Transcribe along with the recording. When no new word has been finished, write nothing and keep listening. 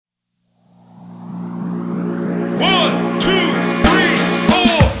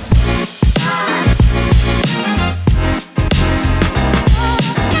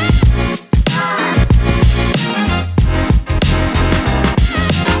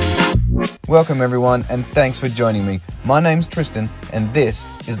Welcome everyone, and thanks for joining me. My name's Tristan, and this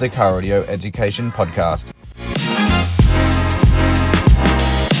is the Car Audio Education Podcast.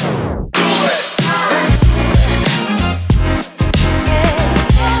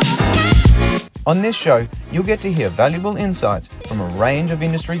 On this show, you'll get to hear valuable insights from a range of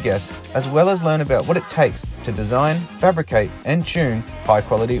industry guests, as well as learn about what it takes to design, fabricate, and tune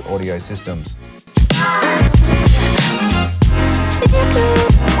high-quality audio systems.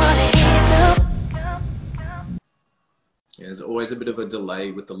 There's always a bit of a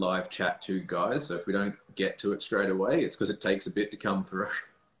delay with the live chat too, guys. So if we don't get to it straight away, it's because it takes a bit to come through.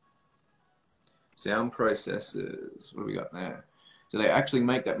 Sound processors, what do we got there? Do they actually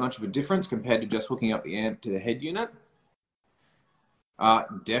make that much of a difference compared to just hooking up the amp to the head unit?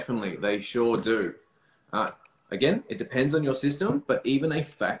 Definitely, they sure do. Again, it depends on your system, but even a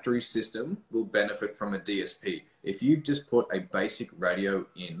factory system will benefit from a DSP. If you've just put a basic radio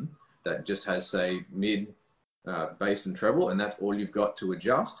in that just has, say, mid, bass and treble, and that's all you've got to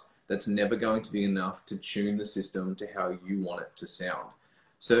adjust, that's never going to be enough to tune the system to how you want it to sound.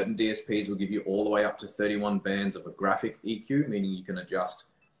 Certain DSPs will give you all the way up to 31 bands of a graphic EQ, meaning you can adjust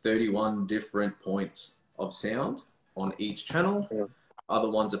 31 different points of sound on each channel. Yeah. Other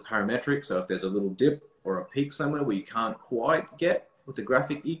ones are parametric, so if there's a little dip or a peak somewhere where you can't quite get with the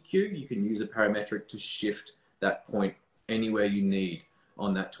graphic EQ, you can use a parametric to shift that point anywhere you need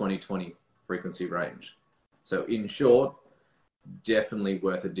on that 2020 frequency range. So in short, definitely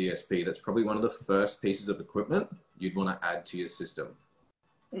worth a DSP. That's probably one of the first pieces of equipment you'd want to add to your system.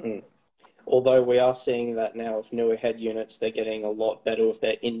 Mm. Although we are seeing that now with newer head units, they're getting a lot better with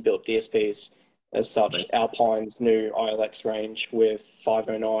their inbuilt DSPs. As such, Alpine's new ILX range with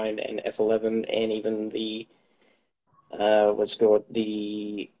 509 and F11, and even the,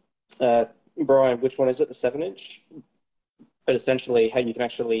 Brian, which one is it, the 7-inch? But essentially, how you can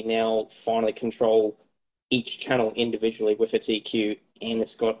actually now finally control each channel individually with its EQ, and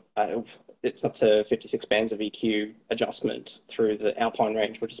it's got it's up to 56 bands of EQ adjustment through the Alpine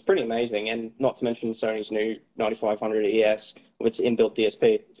range, which is pretty amazing. And not to mention Sony's new 9500 ES with its inbuilt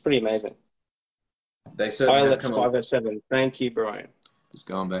DSP. It's pretty amazing. They certainly ILX 507. Thank you, Brian. Just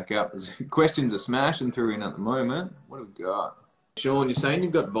going back up. Questions are smashing through in at the moment. What have we got? Sean, you're saying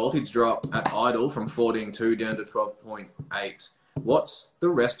you've got voltage drop at idle from 14.2 down to 12.8. What's the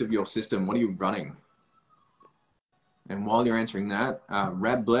rest of your system? What are you running? And while you're answering that,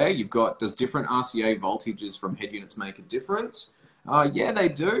 Rab Blair, you've got, does different RCA voltages from head units make a difference? Yeah, they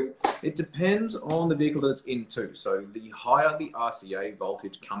do. It depends on the vehicle that it's into. So the higher the RCA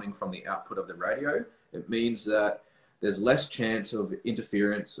voltage coming from the output of the radio, it means that there's less chance of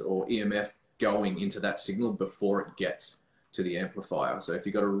interference or EMF going into that signal before it gets to the amplifier. So if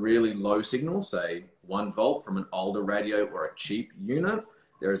you've got a really low signal, say 1 volt from an older radio or a cheap unit,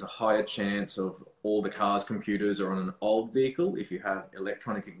 there is a higher chance of all the car's computers are on an old vehicle. If you have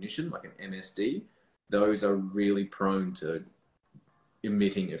electronic ignition, like an MSD, those are really prone to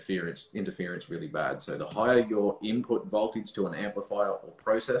emitting interference really bad. So the higher your input voltage to an amplifier or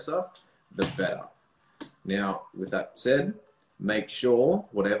processor, the better. Now, with that said, make sure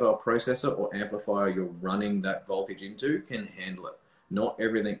whatever processor or amplifier you're running that voltage into can handle it. Not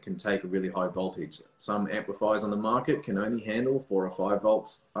everything can take a really high voltage. Some amplifiers on the market can only handle 4 or 5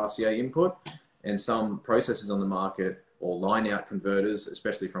 volts RCA input, and some processors on the market or line-out converters,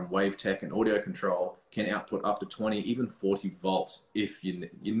 especially from WaveTech and Audio Control, can output up to 20, even 40 volts if you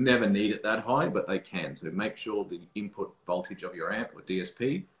never need it that high, but they can. So make sure the input voltage of your amp or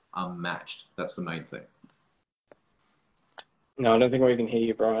DSP are matched. That's the main thing. No, I don't think we can hear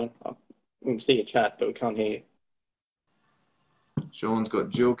you, Brian. We can see your chat, but we can't hear you. Sean's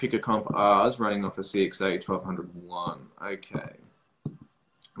got dual kicker comp R's running off a CXA 1201. Okay.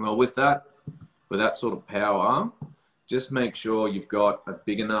 Well, with that sort of power, just make sure you've got a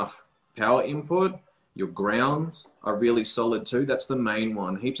big enough power input. Your grounds are really solid too. That's the main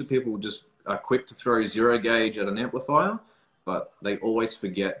one. Heaps of people just are quick to throw 0 gauge at an amplifier, but they always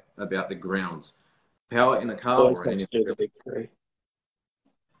forget about the grounds. Power in a car always or in helps to do the big 3.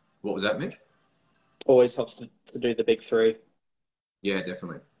 What was that, Mitch? Always helps to do the big 3. Yeah,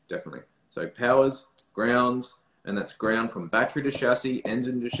 definitely. So powers, grounds, and that's ground from battery to chassis,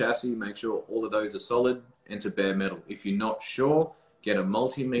 engine to chassis. Make sure all of those are solid and to bare metal. If you're not sure, get a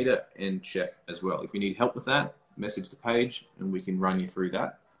multimeter and check as well. If you need help with that, message the page and we can run you through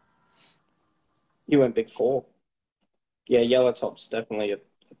that. You went big 4. Yeah, yellow top's definitely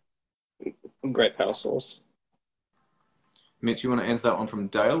a great power source. Mitch, you want to answer that one from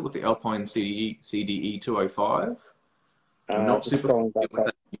Dale with the Alpine CDE 205? I'm not super going back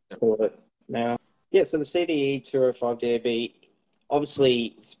up to it now. Yeah, so the CDE 205 DAB,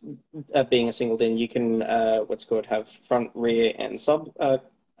 obviously, being a single DIN, you can what's called have front, rear, and sub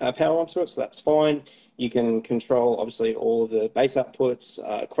power onto it, so that's fine. You can control obviously all of the base outputs,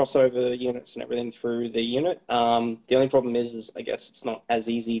 crossover units, and everything through the unit. The only problem is I guess it's not as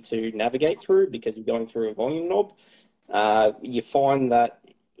easy to navigate through because you're going through a volume knob. You find that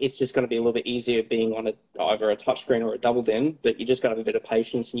it's just going to be a little bit easier being on either a touchscreen or a double DIN, but you just got to have a bit of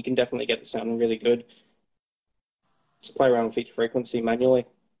patience, and you can definitely get it sounding really good. Just play around with feature frequency manually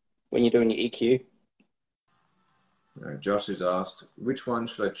when you're doing your EQ. Josh has asked, which one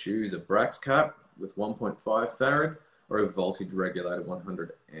should I choose, a Brax cap with 1.5 farad or a voltage regulator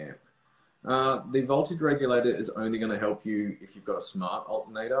 100 amp? The voltage regulator is only going to help you if you've got a smart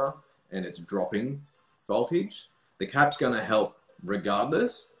alternator and it's dropping voltage. The cap's going to help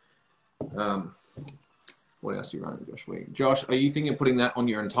regardless. What else are you running, Josh? Josh, are you thinking of putting that on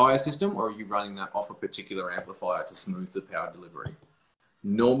your entire system, or are you running that off a particular amplifier to smooth the power delivery?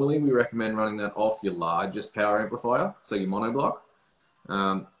 Normally, we recommend running that off your largest power amplifier, so your monoblock.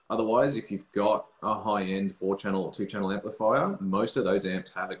 Otherwise, if you've got a high-end 4-channel or 2-channel amplifier, most of those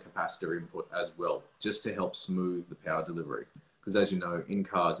amps have a capacitor input as well, just to help smooth the power delivery. Because as you know, in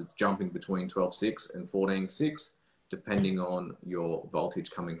cars, it's jumping between 12.6 and 14.6, depending on your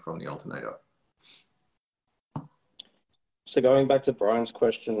voltage coming from the alternator. So going back to Brian's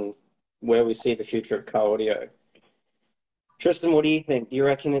question, where we see the future of car audio, Tristan, what do you think? Do you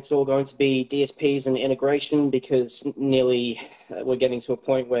reckon it's all going to be DSPs and integration? Because nearly we're getting to a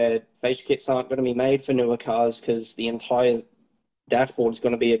point where face kits aren't going to be made for newer cars because the entire dashboard is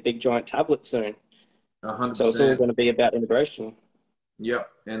going to be a big giant tablet soon. 100%. So it's all going to be about integration. Yep,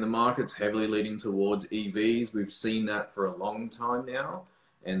 and the market's heavily leading towards EVs. We've seen that for a long time now,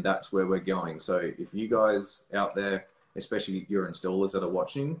 and that's where we're going. So if you guys out there, especially your installers that are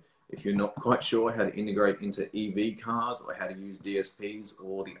watching, if you're not quite sure how to integrate into EV cars or how to use DSPs,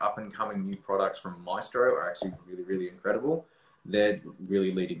 or the up-and-coming new products from Maestro are actually really, really incredible. They're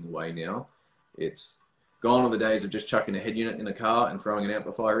really leading the way now. It's gone are the days of just chucking a head unit in a car and throwing an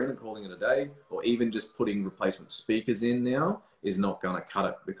amplifier in and calling it a day, or even just putting replacement speakers in now is not going to cut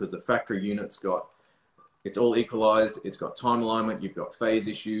it, because the factory unit's it's all equalized, it's got time alignment, you've got phase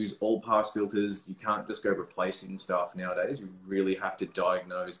issues, all pass filters. You can't just go replacing stuff nowadays. You really have to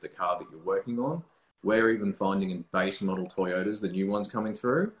diagnose the car that you're working on. We're even finding in base model Toyotas, the new ones coming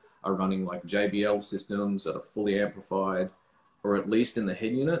through, are running like JBL systems that are fully amplified, or at least in the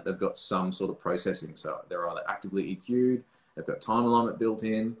head unit, they've got some sort of processing. So they're either actively EQ'd, they've got time alignment built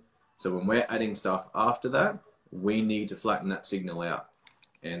in. So when we're adding stuff after that, we need to flatten that signal out.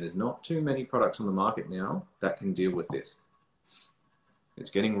 And there's not too many products on the market now that can deal with this. It's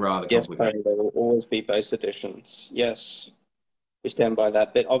getting rather complicated. Yes, there will always be base editions. Yes, we stand by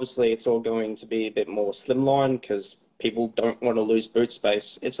that. But obviously, it's all going to be a bit more slimline because people don't want to lose boot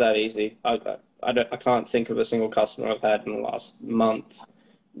space. It's that easy. I can't think of a single customer I've had in the last month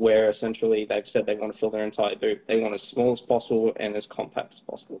where essentially they've said they want to fill their entire boot. They want as small as possible and as compact as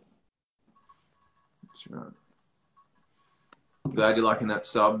possible. That's right. Glad you're liking that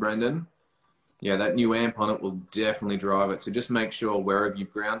sub, Brendan. Yeah, that new amp on it will definitely drive it. So just make sure wherever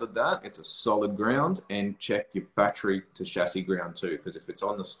you've grounded that, it's a solid ground, and check your battery to chassis ground too, because if it's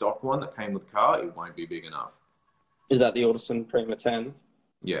on the stock one that came with the car, it won't be big enough. Is that the Audison Prima 10?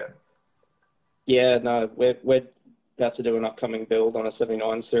 Yeah. Yeah, no, we're about to do an upcoming build on a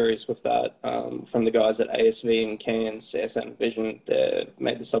 79 series with that from the guys at ASV and Cairns, SN Vision. They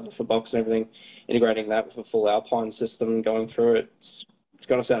made the subwoofer box and everything, integrating that with a full Alpine system, going through it. It's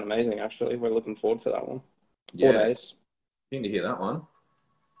going to sound amazing, actually. We're looking forward for that one. 4 days. Keen to hear that one.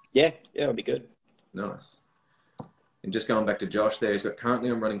 Yeah, it'll be good. Nice. And just going back to Josh there, he's got currently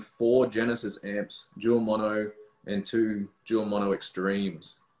I'm running 4 Genesis amps, dual mono, and 2 dual mono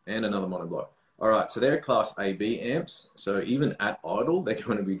extremes, and another monoblock. All right, so they're class AB amps. So even at idle, they're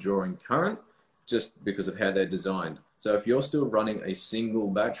going to be drawing current just because of how they're designed. So if you're still running a single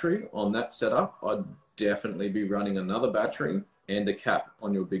battery on that setup, I'd definitely be running another battery and a cap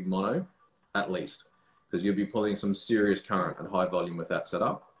on your big mono at least, because you'll be pulling some serious current at high volume with that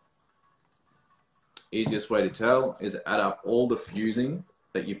setup. Easiest way to tell is add up all the fusing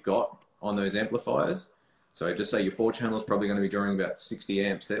that you've got on those amplifiers. So just say your 4-channel is probably going to be drawing about 60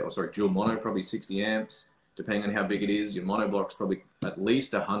 amps there, or sorry, dual mono probably 60 amps, depending on how big it is. Your monoblock's probably at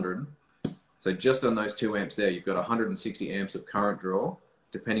least 100. So just on those 2 amps there, you've got 160 amps of current draw.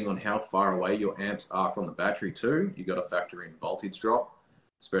 Depending on how far away your amps are from the battery too, you've got to factor in voltage drop,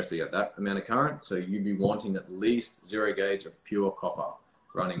 especially at that amount of current. So you'd be wanting at least 0 gauge of pure copper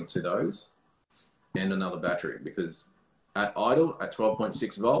running to those, and another battery, because at idle, at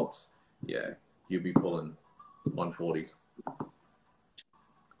 12.6 volts, yeah, you'd be pulling 140s.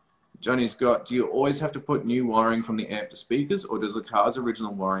 Johnny's got, do you always have to put new wiring from the amp to speakers, or does the car's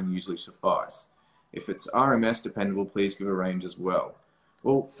original wiring usually suffice? If it's RMS dependable, please give a range as well.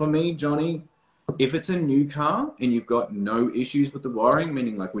 Well, for me, Johnny, if it's a new car and you've got no issues with the wiring,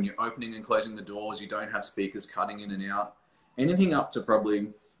 meaning like when you're opening and closing the doors, you don't have speakers cutting in and out, anything up to probably,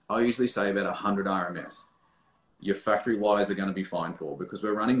 I usually say about 100 RMS, your factory wires are going to be fine for, because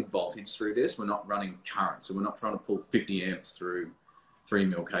we're running voltage through this. We're not running current. So we're not trying to pull 50 amps through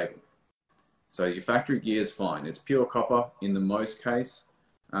 3mm cable. So your factory gear is fine. It's pure copper in the most case.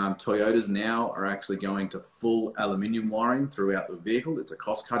 Toyotas now are actually going to full aluminium wiring throughout the vehicle. It's a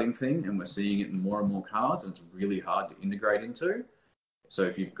cost-cutting thing, and we're seeing it in more and more cars, and it's really hard to integrate into. So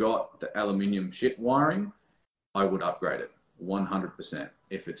if you've got the aluminium shit wiring, I would upgrade it 100%.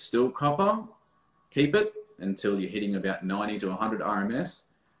 If it's still copper, keep it until you're hitting about 90 to 100 RMS,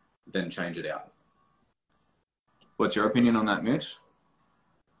 then change it out. What's your opinion on that, Mitch?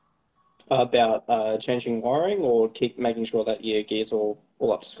 About changing wiring, or keep making sure that your gears are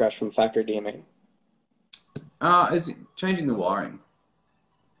all up to scratch from factory, do you mean? Is it changing the wiring?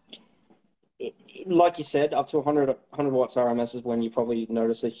 Like you said, up to 100 watts RMS is when you probably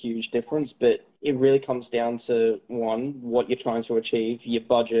notice a huge difference, but it really comes down to, one, what you're trying to achieve, your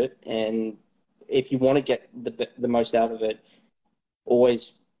budget, and if you want to get the most out of it,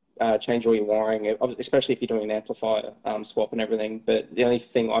 always change all your wiring, especially if you're doing an amplifier swap and everything. But the only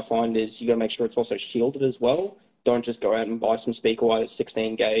thing I find is you got to make sure it's also shielded as well. Don't just go out and buy some speaker wires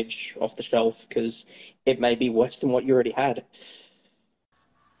 16 gauge off the shelf, because it may be worse than what you already had.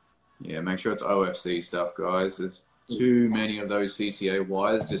 Yeah, make sure it's OFC stuff, guys. There's too many of those CCA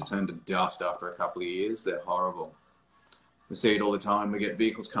wires just turn to dust after a couple of years. They're horrible. We see it all the time. We get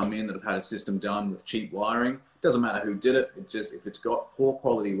vehicles come in that have had a system done with cheap wiring. Doesn't matter who did it. It just, if it's got poor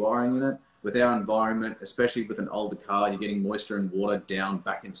quality wiring in it, with our environment, especially with an older car, you're getting moisture and water down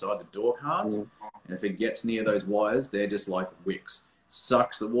back inside the door cards. And if it gets near those wires, they're just like wicks.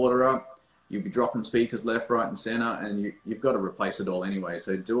 Sucks the water up. You'll be dropping speakers left, right, and center, and you've got to replace it all anyway.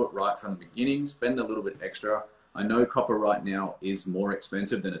 So do it right from the beginning. Spend a little bit extra. I know copper right now is more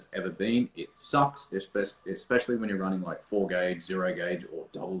expensive than it's ever been. It sucks, especially when you're running like 4 gauge, 0 gauge, or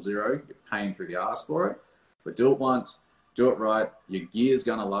 00. You're paying through the arse for it. But do it once, do it right. Your gear's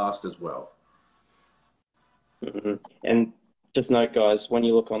going to last as well. Mm-hmm. And just note, guys, when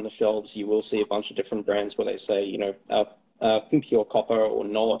you look on the shelves, you will see a bunch of different brands where they say, you know, pure copper or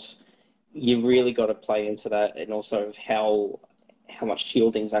not. You really got to play into that, and also how much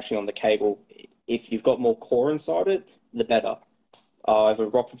shielding is actually on the cable. If you've got more core inside it, the better. I have a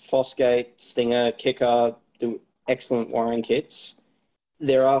Rockford Fosgate, Stinger, Kicker, do excellent wiring kits.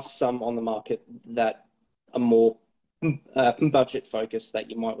 There are some on the market that are more budget focused that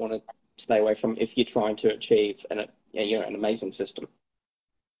you might want to stay away from if you're trying to achieve an amazing system.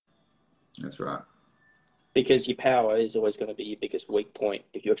 That's right. Because your power is always going to be your biggest weak point.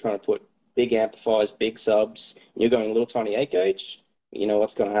 If you're trying to put big amplifiers, big subs, and you're going a little tiny 8 gauge, you know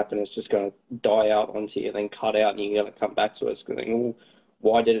what's going to happen is just going to die out onto you, then cut out, and you're going to come back to us going, oh,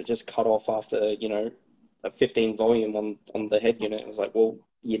 why did it just cut off after, you know, a 15 volume on the head unit? It was like, well,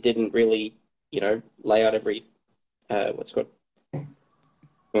 you didn't really, you know, lay out every, what's it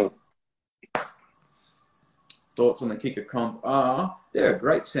called? Thoughts on the Kicker Comp are, they're a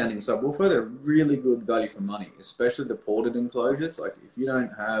great sounding subwoofer. They're really good value for money, especially the ported enclosures. Like if you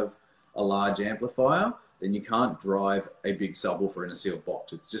don't have a large amplifier, then you can't drive a big subwoofer in a sealed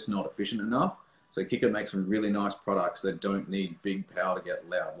box. It's just not efficient enough. So Kicker makes some really nice products that don't need big power to get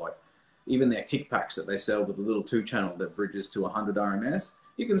loud. Like even their kick packs that they sell with a little 2-channel that bridges to 100 RMS,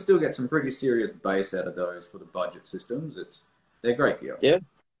 you can still get some pretty serious bass out of those for the budget systems. They're great gear. Yeah.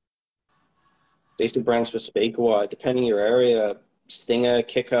 Decent brands for speaker wire, depending your area. Stinger,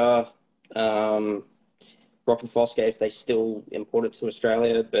 Kicker, Rockford Fosgate, if they still import it to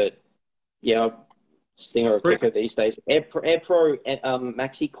Australia. But yeah, Stinger or Kicker these days. Air Pro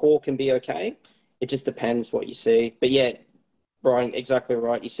Maxi Core can be okay. It just depends what you see. But yeah, Brian, exactly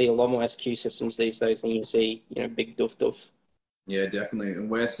right. You see a lot more SQ systems these days than you see, you know, big doof. Yeah, definitely. And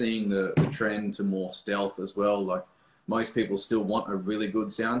we're seeing the trend to more stealth as well. Like most people still want a really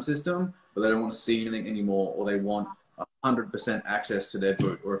good sound system, but they don't want to see anything anymore, or they want 100% access to their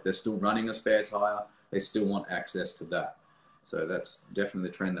boot. Or if they're still running a spare tire, they still want access to that. So that's definitely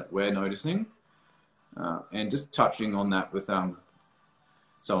the trend that we're noticing. And just touching on that with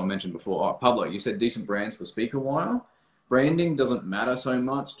someone mentioned before, Pablo, you said decent brands for speaker wire. Branding doesn't matter so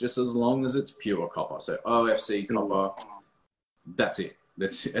much, just as long as it's pure copper. So OFC copper, that's it.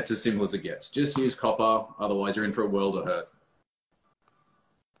 It's as simple as it gets. Just use copper, otherwise you're in for a world of hurt.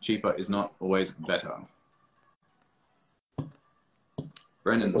 Cheaper is not always better.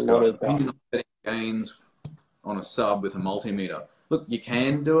 Brendan's There's a lot got of opinion on setting gains on a sub with a multimeter. Look, you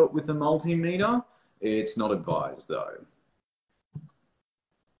can do it with a multimeter. It's not advised, though.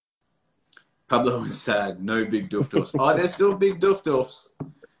 Pablo is sad. No big doof doofs. Oh, there's still big doof doofs.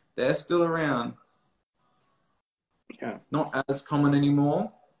 They're still around. yeah. Not as common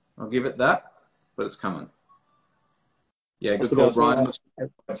anymore. I'll give it that, but it's coming. Yeah, good call, Brian.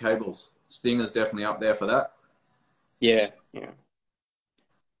 Cables. Stinger's definitely up there for that. Yeah, yeah.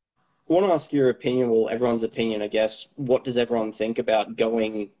 I want to ask your opinion, well, everyone's opinion, I guess. What does everyone think about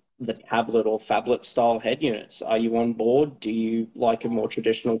going the tablet or phablet style head units? Are you on board? Do you like a more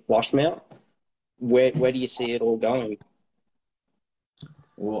traditional flush mount? Where do you see it all going?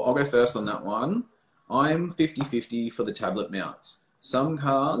 Well, I'll go first on that one. I'm 50-50 for the tablet mounts. Some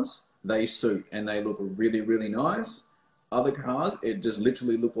cars, they suit and they look really, really nice. Other cars, it just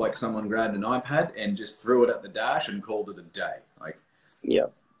literally looked like someone grabbed an iPad and just threw it at the dash and called it a day. Like, Yeah.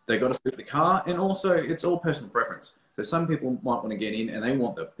 they got to suit the car, and also it's all personal preference. So some people might want to get in and they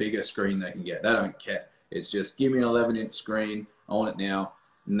want the biggest screen they can get. They don't care. It's just give me an 11-inch screen. I want it now,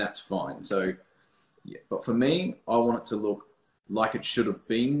 and that's fine. So, yeah. But for me, I want it to look like it should have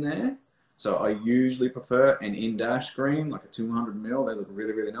been there. So I usually prefer an in-dash screen, like a 200 mil. They look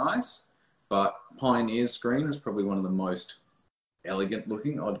really, really nice. But Pioneer's screen is probably one of the most elegant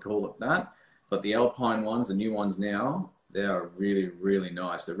looking. I'd call it that. But the Alpine ones, the new ones now, they are really, really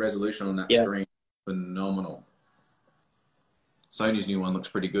nice. The resolution on that Yeah. screen is phenomenal. Sony's new one looks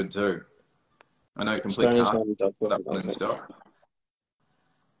pretty good too. I know Complete Sony's Car one does put look that one in amazing. stock.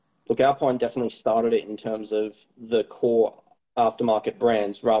 Look, Alpine definitely started it in terms of the core aftermarket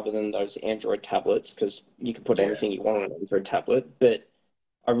brands rather than those Android tablets, because you can put Yeah, anything you want on an Android tablet. But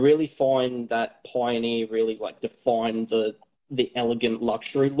I really find that Pioneer really like defined the elegant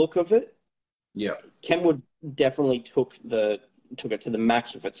luxury look of it. yeah, Kenwood definitely took it to the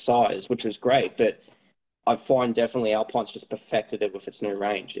max with its size, which was great, but I find definitely Alpine's just perfected it with its new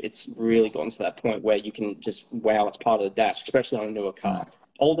range. It's really gotten to that point where you can just, wow, it's part of the dash, especially on a newer car.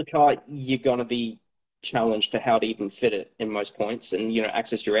 Older car, you're going to be challenged to how to even fit it in most points and,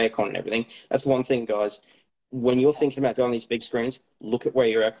 access your aircon and everything. That's one thing, guys. When you're thinking about going these big screens, look at where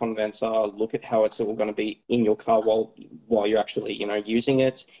your aircon vents are, look at how it's all going to be in your car while you're actually, using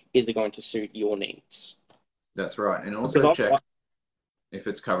it. Is it going to suit your needs? that's right. And also Because check if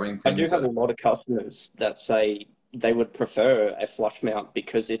it's covering I do things have that. a lot of customers that say they would prefer a flush mount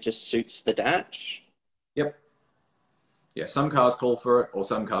because it just suits the dash. Yep. Yeah, some cars call for it or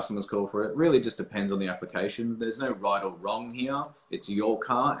some customers call for it. It really just depends on the application. There's no right or wrong here. It's your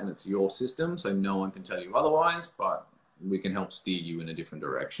car and it's your system, so no one can tell you otherwise, but we can help steer you in a different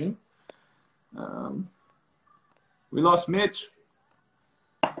direction. We lost Mitch.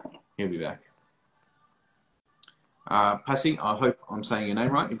 He'll be back. Passy, I hope I'm saying your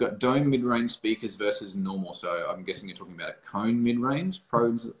name right. You've got dome mid-range speakers versus normal. So I'm guessing you're talking about a cone mid-range,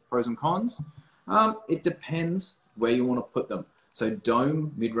 pros and cons. It depends where you want to put them. So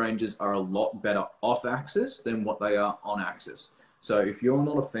dome mid-ranges are a lot better off-axis than what they are on-axis. So if you're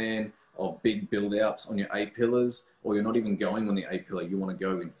not a fan of big build-outs on your A-pillars, or you're not even going on the A-pillar, you want to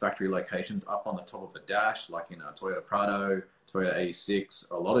go in factory locations up on the top of the dash, like in a Toyota Prado, Toyota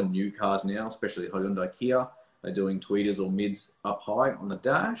A6, a lot of new cars now, especially Hyundai Kia, they're doing tweeters or mids up high on the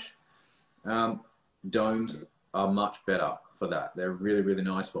dash. Domes are much better for that. They're really, really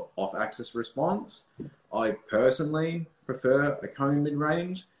nice for off-axis response. I personally prefer a cone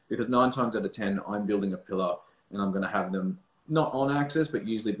mid-range because 9 times out of 10, I'm building a pillar and I'm going to have them not on axis, but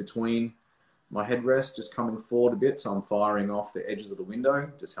usually between my headrest, just coming forward a bit. So I'm firing off the edges of the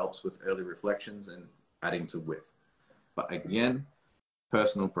window. Just helps with early reflections and adding to width. But again,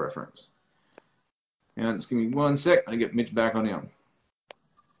 personal preference. And just give me 1 sec. I get Mitch back on here.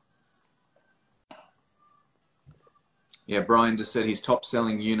 Yeah, Brian just said his top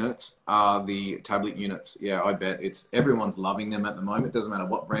selling units are the tablet units. Yeah, I bet everyone's loving them at the moment. Doesn't matter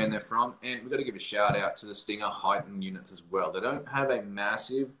what brand they're from. And we've got to give a shout out to the Stinger Heighten units as well. They don't have a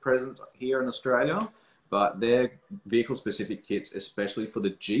massive presence here in Australia, but their vehicle specific kits, especially for the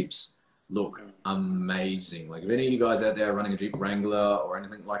Jeeps, look amazing. Like if any of you guys out there are running a Jeep Wrangler or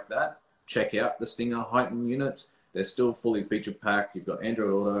anything like that, check out the Stinger Heighten units. They're still fully feature packed. You've got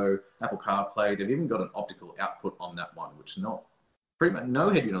Android Auto, Apple CarPlay. They've even got an optical output on that one, which is not pretty much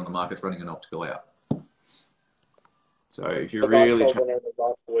no head unit on the market running an optical out. So if you're I really sold one over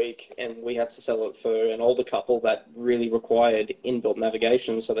last week, and we had to sell it for an older couple that really required inbuilt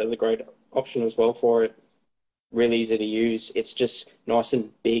navigation. So there's a great option as well for it. Really easy to use. It's just nice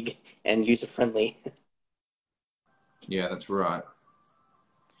and big and user friendly. Yeah, that's right.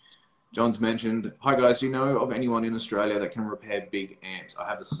 John's mentioned, hi guys, do you know of anyone in Australia that can repair big amps? I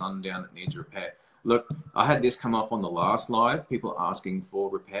have a sundown that needs repair. Look, I had this come up on the last live, people asking for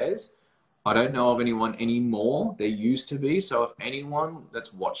repairs. I don't know of anyone anymore. There used to be. So if anyone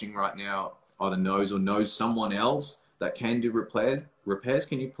that's watching right now either knows or knows someone else that can do repairs,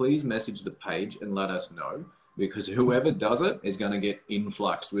 can you please message the page and let us know? Because whoever does it is going to get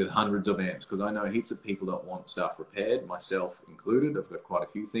influxed with hundreds of amps. Because I know heaps of people that want stuff repaired, myself included. I've got quite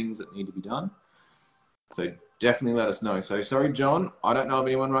a few things that need to be done. So definitely let us know. So sorry, John, I don't know of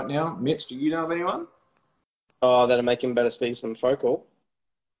anyone right now. Mitch, do you know of anyone? Oh, that'll make him better speakers than focal.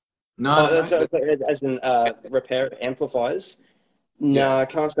 No, Oh, no, no. as in repair amplifiers. No, Yeah. I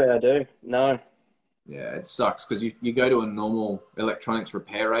can't say I do. No. Yeah, it sucks because you go to a normal electronics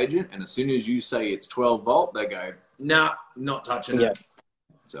repair agent, and as soon as you say it's 12 volt, they go, nah, not touching Yeah. it.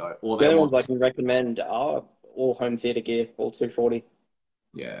 So, or The they only ones I want, can recommend are all home theater gear, all 240.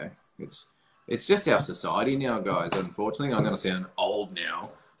 yeah, it's just our society now, guys. Unfortunately, I'm going to sound old now,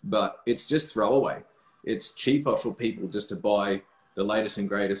 but it's just throwaway. It's cheaper for people just to buy the latest and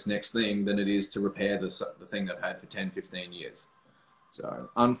greatest next thing than it is to repair the thing they've had for 10, 15 years. So,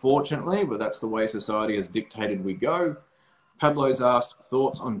 unfortunately, but that's the way society has dictated we go. Pablo's asked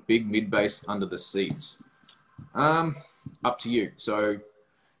thoughts on big mid bass under the seats. Up to you. So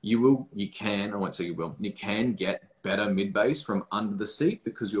I won't say you can get better mid bass from under the seat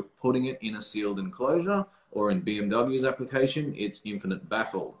because you're putting it in a sealed enclosure, or in BMW's application, it's infinite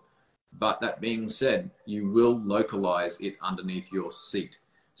baffle. But that being said, you will localize it underneath your seat.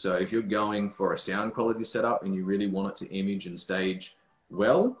 So if you're going for a sound quality setup and you really want it to image and stage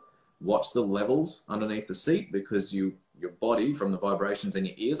well, watch the levels underneath the seat because your body from the vibrations in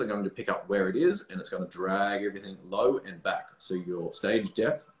your ears are going to pick up where it is and it's going to drag everything low and back. So your stage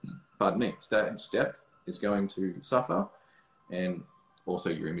depth is going to suffer, and also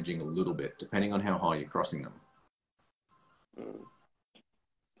your imaging a little bit depending on how high you're crossing them.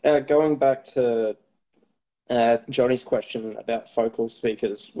 Going back to Johnny's question about focal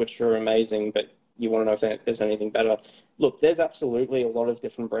speakers, which are amazing, but you want to know if there's anything better. Look, there's absolutely a lot of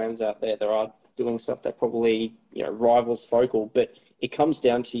different brands out there that are doing stuff that probably rivals focal, but it comes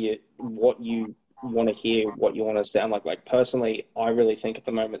down to what you want to hear, what you want to sound like. Like personally, I really think at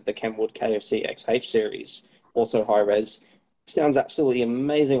the moment the Kenwood KFC XH series, also high res, sounds absolutely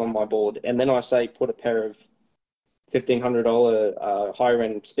amazing on my board. And then I say put a pair of $1,500 higher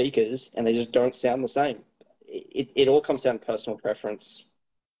end speakers, and they just don't sound the same. It all comes down to personal preference.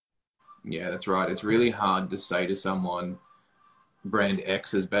 Yeah, that's right. It's really hard to say to someone brand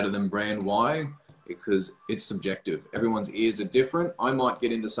X is better than brand Y because it's subjective. Everyone's ears are different. I might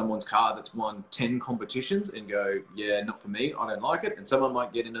get into someone's car that's won 10 competitions and go, yeah, not for me. I don't like it. And someone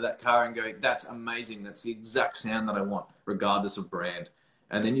might get into that car and go, that's amazing. That's the exact sound that I want, regardless of brand.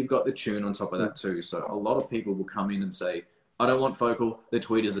 And then you've got the tune on top of that too. So a lot of people will come in and say, I don't want focal. The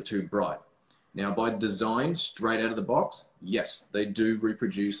tweeters are too bright. Now, by design, straight out of the box, yes, they do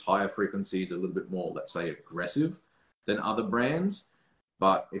reproduce higher frequencies, a little bit more, let's say, aggressive than other brands.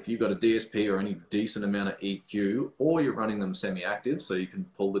 But if you've got a DSP or any decent amount of EQ, or you're running them semi-active so you can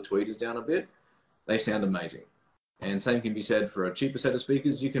pull the tweeters down a bit, they sound amazing. And same can be said for a cheaper set of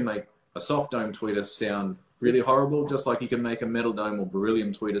speakers. You can make a soft dome tweeter sound really horrible, just like you can make a metal dome or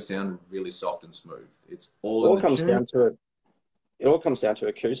beryllium tweeter sound really soft and smooth. It's all in All the comes tune. down to it all comes down to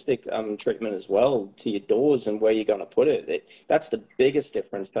acoustic treatment as well, to your doors and where you're going to put it. That's the biggest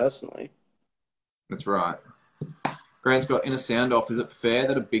difference, personally. That's right. Grant's got in a sound off. Is it fair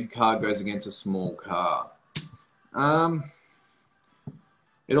that a big car goes against a small car?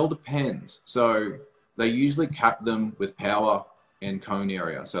 It all depends. So they usually cap them with power and cone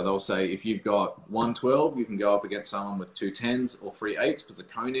area. So they'll say if you've got 112, you can go up against someone with 210s or 3.8s because the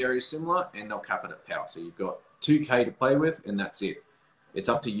cone area is similar, and they'll cap it at power. So you've got 2K to play with, and that's it. It's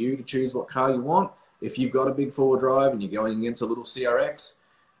up to you to choose what car you want. If you've got a big four-wheel drive and you're going against a little CRX,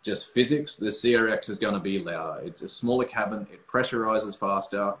 just physics, the CRX is going to be louder. It's a smaller cabin. It pressurizes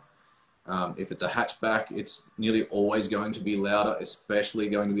faster. If it's a hatchback, it's nearly always going to be louder, especially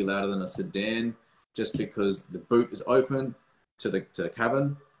going to be louder than a sedan, just because the boot is open to the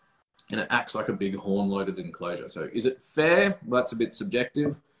cabin and it acts like a big horn-loaded enclosure. So is it fair? Well, that's a bit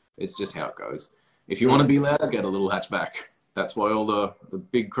subjective. It's just how it goes. If you want to be louder, get a little hatchback. That's why all the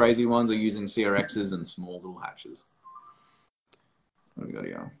big crazy ones are using CRXs and small little hatches. What do we got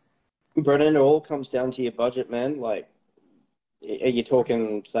here? Brennan, it all comes down to your budget, man. Like, are you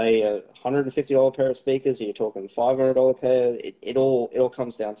talking, say, $150 pair of speakers? Are you talking $500 pair? It all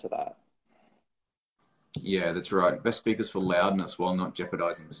comes down to that. Yeah, that's right. Best speakers for loudness while not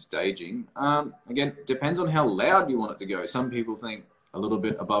jeopardizing staging. Again, depends on how loud you want it to go. Some people think a little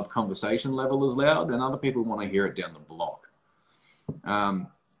bit above conversation level is loud, and other people want to hear it down the block.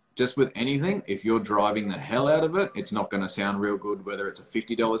 Just with anything, if you're driving the hell out of it, it's not going to sound real good, whether it's a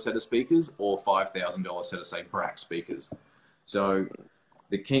 $50 set of speakers or $5,000 set of, say, Brack speakers. So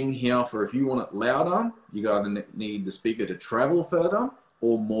the king here for if you want it louder, you either need the speaker to travel further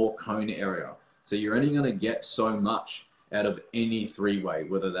or more cone area. So you're only going to get so much out of any three-way,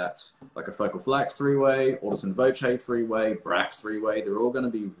 whether that's like a Focal Flax three-way, Audison Voce three-way, Brax three-way. They're all going to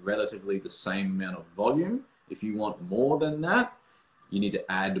be relatively the same amount of volume. If you want more than that, you need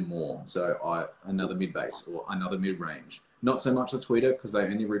to add more. So another mid-bass or another mid-range. Not so much the tweeter because they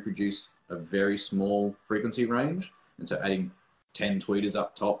only reproduce a very small frequency range. And so adding 10 tweeters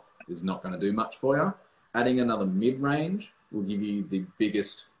up top is not going to do much for you. Adding another mid-range will give you the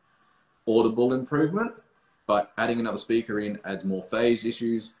biggest audible improvement, but adding another speaker in adds more phase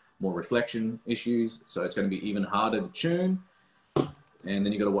issues, more reflection issues. So it's going to be even harder to tune. And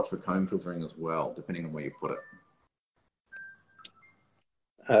then you've got to watch for comb filtering as well, depending on where you put it.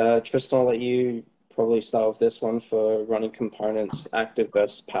 Tristan, I'll let you probably start with this one for running components, active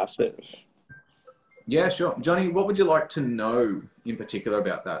versus passive. Yeah, sure. Johnny, what would you like to know in particular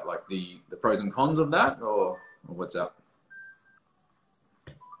about that? Like the pros and cons of that, or what's up?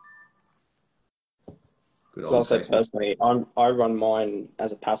 Good So I'll say personally, I run mine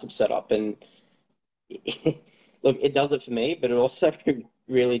as a passive setup, and look, it does it for me, but it also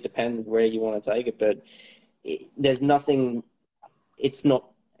really depends where you want to take it. But there's nothing, it's not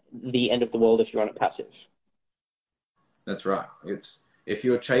the end of the world if you run it passive. That's right. If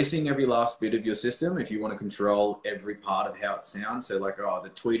you're chasing every last bit of your system, if you want to control every part of how it sounds, so like, oh, the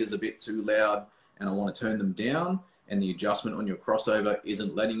tweeter's a bit too loud and I want to turn them down, and the adjustment on your crossover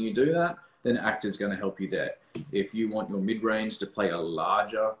isn't letting you do that, then Active's going to help you there. If you want your mid-range to play a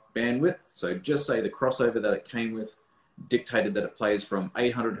larger bandwidth, so just say the crossover that it came with dictated that it plays from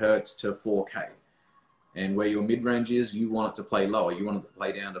 800 hertz to 4K. And where your mid-range is, you want it to play lower. You want it to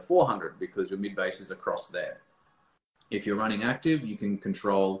play down to 400 because your mid-bass is across there. If you're running Active, you can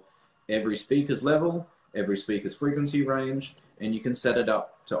control every speaker's level, every speaker's frequency range, and you can set it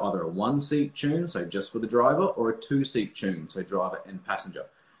up to either a one-seat tune, so just for the driver, or a two-seat tune, so driver and passenger.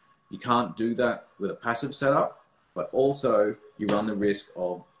 You can't do that with a passive setup, but also you run the risk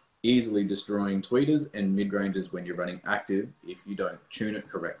of easily destroying tweeters and mid-ranges when you're running Active if you don't tune it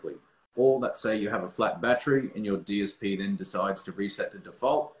correctly. Or let's say you have a flat battery and your DSP then decides to reset to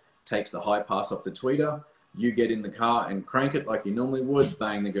default, takes the high pass off the tweeter, you get in the car and crank it like you normally would,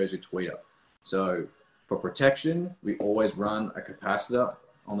 bang, there goes your tweeter. So for protection, we always run a capacitor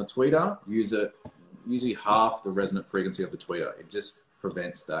on the tweeter, use it usually half the resonant frequency of the tweeter. It just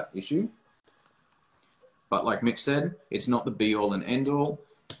prevents that issue. But like Mitch said, it's not the be all and end all.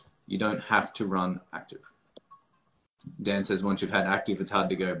 You don't have to run Active. Dan says once you've had Active, it's hard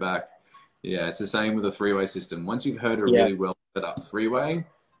to go back. Yeah, it's the same with a three-way system. Once you've heard a really well set up three-way,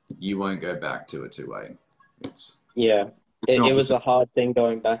 you won't go back to a two-way. It was a hard thing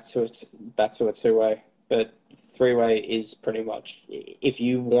going back to a two-way, but three-way is pretty much, if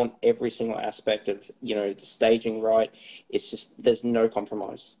you want every single aspect of the staging right, it's just there's no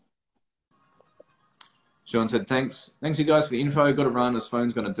compromise. Sean said, thanks you guys for the info. Got to run, this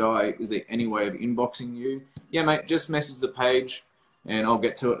phone's going to die. Is there any way of inboxing you? Yeah, mate, just message the page and I'll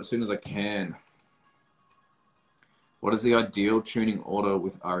get to it as soon as I can. What is the ideal tuning order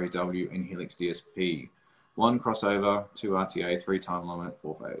with REW and Helix DSP? 1 crossover, 2 RTA, 3 time limit,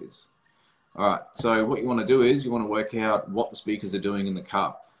 4 phase. All right, so what you want to do is you want to work out what the speakers are doing in the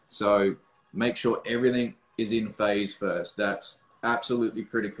car. So make sure everything is in phase first. That's absolutely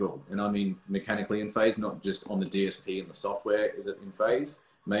critical. And I mean mechanically in phase, not just on the DSP and the software is it in phase.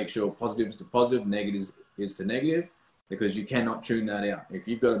 Make sure positives to positive, negatives is to negative, because you cannot tune that out. If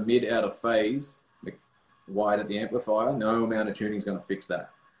you've got a mid out of phase wide at the amplifier, no amount of tuning is going to fix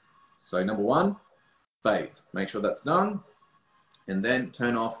that. So number one, phase. Make sure that's done. And then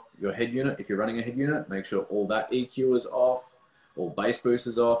turn off your head unit. If you're running a head unit, make sure all that EQ is off, all bass boost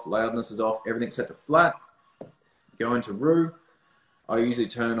is off, loudness is off, everything's set to flat. Go into RU. I usually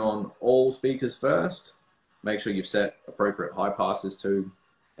turn on all speakers first. Make sure you've set appropriate high passes to,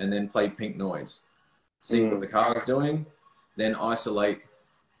 and then play pink noise. See what the car is doing, then isolate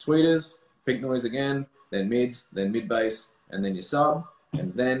tweeters, pink noise again, then mids, then mid bass, and then your sub,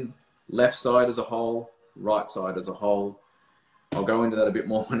 and then left side as a whole, right side as a whole. I'll go into that a bit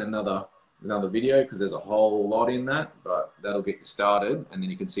more in another video because there's a whole lot in that, but that'll get you started, and then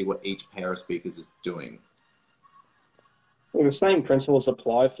you can see what each pair of speakers is doing. Well, the same principles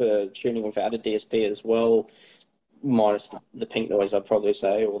apply for tuning without a DSP as well, minus the pink noise, I'd probably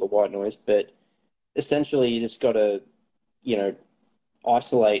say, or the white noise. But essentially, you just got to,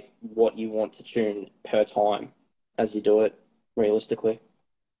 isolate what you want to tune per time as you do it realistically.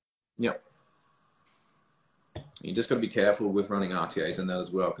 Yep. You just got to be careful with running RTAs and that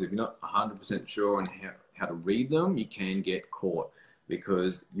as well, because if you're not 100% sure on how to read them, you can get caught,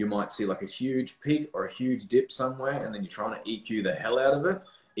 because you might see like a huge peak or a huge dip somewhere, and then you're trying to EQ the hell out of it.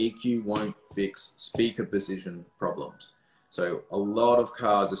 EQ won't fix speaker position problems. So a lot of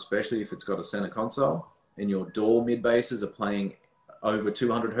cars, especially if it's got a center console and your door mid basses are playing over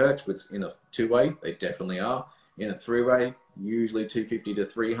 200 hertz, which in a two-way, they definitely are. In a three-way, usually 250 to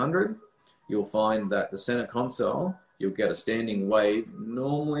 300, you'll find that the center console, you'll get a standing wave,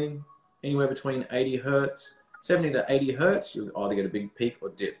 normally anywhere between 80 hertz, 70 to 80 hertz, you'll either get a big peak or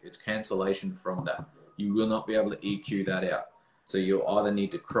dip. It's cancellation from that. You will not be able to EQ that out. So you'll either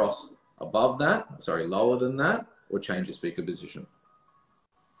need to cross above that, sorry, lower than that, or change your speaker position.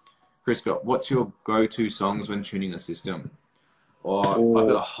 Chris Scott, what's your go-to songs when tuning a system? Or I've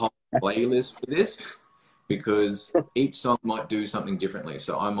got a whole playlist for this, because each song might do something differently.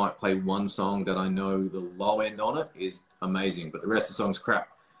 So I might play one song that I know the low end on it is amazing, but the rest of the song's crap.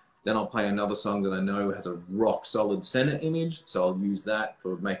 Then I'll play another song that I know has a rock solid center image, so I'll use that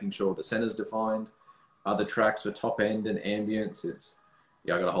for making sure the center's defined. Other tracks for top end and ambience. I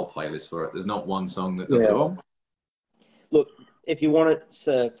got a whole playlist for it. There's not one song that does it all. Look, if you want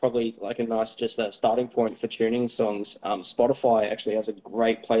it, probably like a nice just a starting point for tuning songs, Spotify actually has a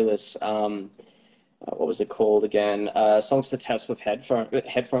great playlist. What was it called again? Songs to test with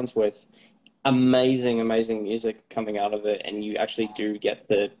headphones with amazing music coming out of it, and you actually do get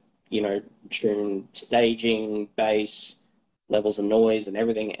the tune staging, bass, levels of noise, and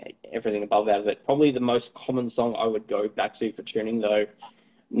everything above that of it. Probably the most common song I would go back to for tuning, though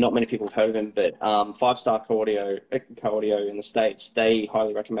not many people have heard of him, but Five Star Co-Audio in the States, they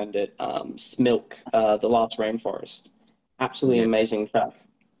highly recommend it. Smilk, The Last Rainforest. Absolutely amazing track.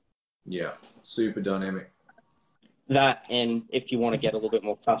 Yeah, super dynamic. That, and if you want to get a little bit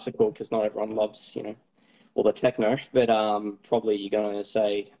more classical, because not everyone loves, all the techno, but probably you're going to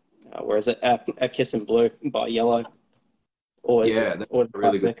say, where is it? A Kiss in Blue by Yellow. That's a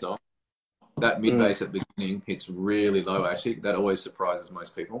really good song. That mid bass at the beginning hits really low, actually. That always surprises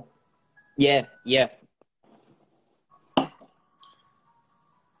most people. Yeah.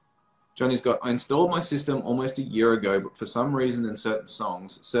 Johnny's got, I installed my system almost a year ago, but for some reason in certain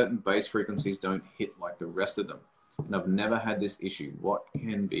songs, certain bass frequencies don't hit like the rest of them. And I've never had this issue. What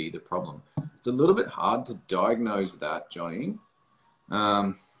can be the problem? It's a little bit hard to diagnose that, Johnny.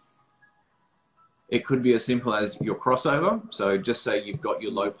 It could be as simple as your crossover. So just say you've got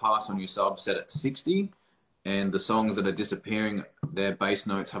your low pass on your sub set at 60, and the songs that are disappearing, their bass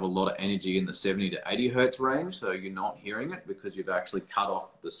notes have a lot of energy in the 70 to 80 hertz range. So you're not hearing it because you've actually cut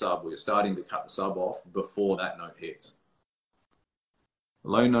off the sub, or you're starting to cut the sub off before that note hits.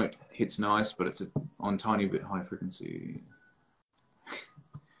 The low note hits nice, but it's on tiny bit high frequency.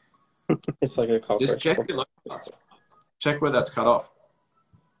 It's like a cockroach. Just check your low pass. Check where that's cut off.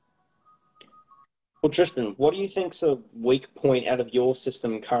 Well, Tristan, what do you think's a weak point out of your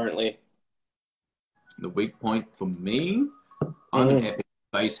system currently? The weak point for me, I'm an epic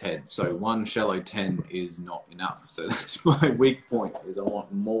bass head, so one shallow 10 is not enough. So that's my weak point, is I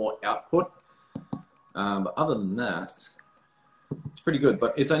want more output. But other than that, it's pretty good.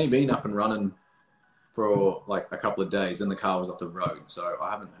 But it's only been up and running for like a couple of days, and the car was off the road, so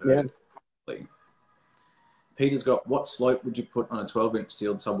I haven't heard it properly. Peter's got, what slope would you put on a 12-inch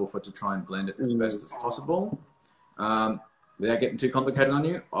sealed subwoofer to try and blend it as best as possible? Without getting too complicated on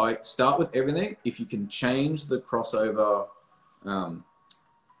you, I start with everything. If you can change the crossover, how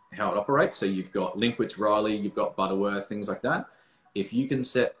it operates, so you've got Linkwitz Riley, you've got Butterworth, things like that. If you can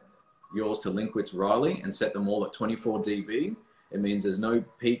set yours to Linkwitz Riley and set them all at 24 dB, it means there's no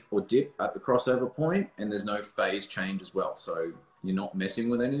peak or dip at the crossover point, and there's no phase change as well. So you're not messing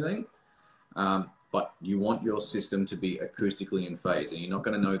with anything. But you want your system to be acoustically in phase, and you're not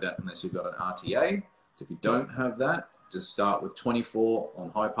going to know that unless you've got an RTA. So if you don't have that, just start with 24 on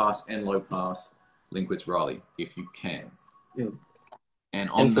high pass and low pass Linkwitz Riley if you can. And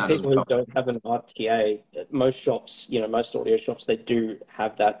for people who don't have an RTA, most shops, most audio shops, they do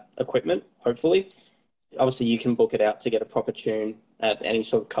have that equipment, hopefully. Obviously, you can book it out to get a proper tune at any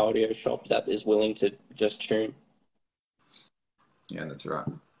sort of car audio shop that is willing to just tune. Yeah, that's right.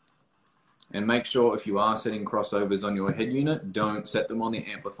 And make sure if you are setting crossovers on your head unit, don't set them on the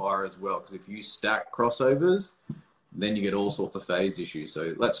amplifier as well. Because if you stack crossovers, then you get all sorts of phase issues.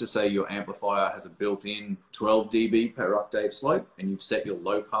 So let's just say your amplifier has a built-in 12 dB per octave slope, and you've set your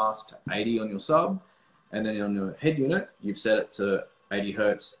low pass to 80 on your sub. And then on your head unit, you've set it to 80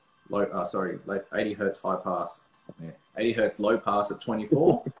 hertz, 80 hertz high pass. Yeah, 80 hertz low pass at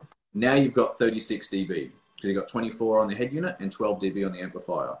 24. Now you've got 36 dB because you've got 24 on the head unit and 12 dB on the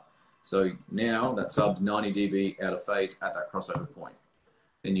amplifier. So now that sub's 90 dB out of phase at that crossover point.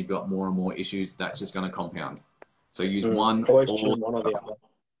 Then you've got more and more issues. That's just going to compound. So use one Always or choose one or the other.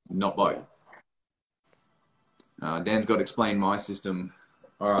 not both. Dan's got to explain my system.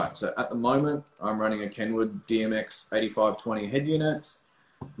 All right, so at the moment, I'm running a Kenwood DMX 8520 head unit,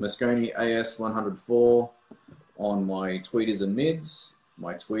 Moscone AS 104 on my tweeters and mids.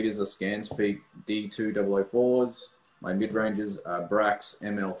 My tweeters are ScanSpeak D2004s. My mid-ranges are Brax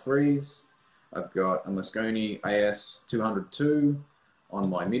ML3s. I've got a Moscone AS 202 on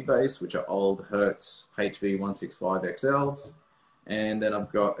my mid-bass, which are old Hertz HV165XLs. And then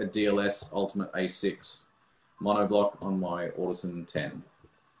I've got a DLS Ultimate A6 monoblock on my Audison 10.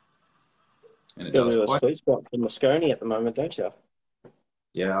 And it does You're a quite... sweet spot for Moscone at the moment, don't you?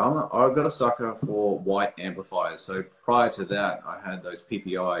 Yeah, I've got a sucker for white amplifiers. So prior to that, I had those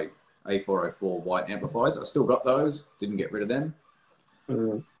PPI A404 white amplifiers. I still got those, didn't get rid of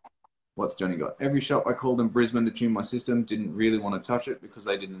them. What's Johnny got? Every shop I called in Brisbane to tune my system didn't really want to touch it because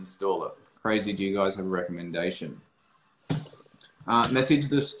they didn't install it. Crazy, do you guys have a recommendation? Message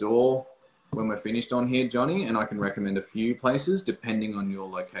the store when we're finished on here, Johnny, and I can recommend a few places depending on your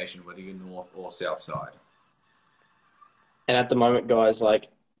location, whether you're north or south side. And at the moment, guys, like,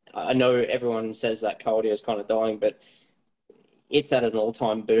 I know everyone says that car audio is kind of dying, but it's at an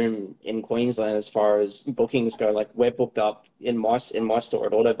all-time boom in Queensland as far as bookings go. Like, we're booked up in my store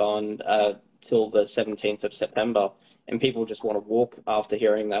at Autobahn till the 17th of September, and people just want to walk after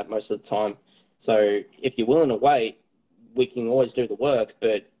hearing that most of the time. So if you're willing to wait, we can always do the work,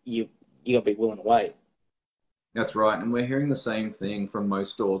 but you got to be willing to wait. That's right, and we're hearing the same thing from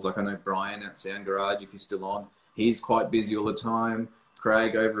most stores. Like I know Brian at Sound Garage, if he's still on, he's quite busy all the time.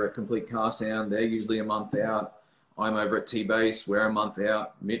 Craig over at Complete Car Sound, they're usually a month out. I'm over at T-Base, we're a month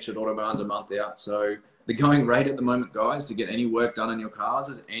out. Mitch at Autobahn's a month out. So the going rate at the moment, guys, to get any work done on your cars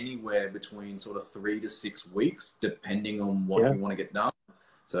is anywhere between sort of 3 to 6 weeks, depending on what you want to get done.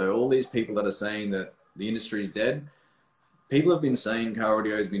 So all these people that are saying that the industry is dead, people have been saying car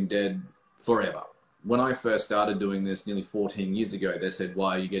audio has been dead forever. When I first started doing this nearly 14 years ago, they said,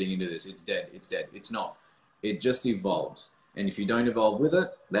 why are you getting into this? It's dead. It's dead. It's not. It just evolves. And if you don't evolve with it,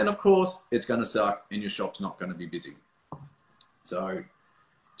 then of course it's going to suck and your shop's not going to be busy. So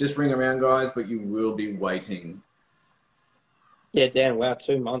just ring around, guys, but you will be waiting. Yeah, damn, wow,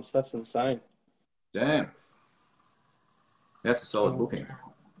 2 months. That's insane. Damn. That's a solid booking.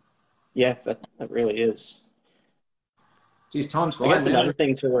 Yeah, that really is. Geez, time's I flying, guess man. another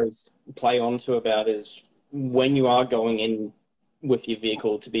thing to always play on to about is when you are going in with your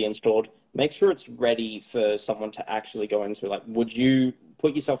vehicle to be installed, make sure it's ready for someone to actually go into. Like, would you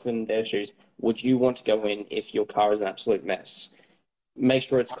put yourself in their shoes? Would you want to go in if your car is an absolute mess? Make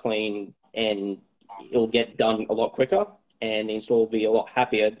sure it's clean and it'll get done a lot quicker and the installer will be a lot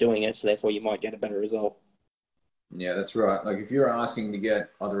happier doing it, so therefore you might get a better result. Yeah, that's right. Like if you're asking to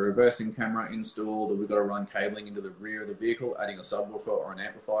get either a reversing camera installed or we've got to run cabling into the rear of the vehicle, adding a subwoofer or an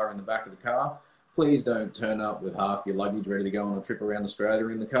amplifier in the back of the car, please don't turn up with half your luggage ready to go on a trip around Australia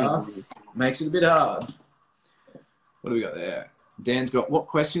in the car. Makes it a bit hard. What do we got there? Dan's got, what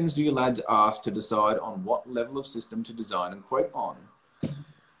questions do you lads ask to decide on what level of system to design and quote on?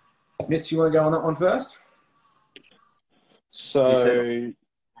 Mitch, you want to go on that one first? So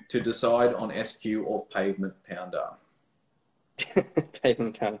to decide on SQ or pavement pounder.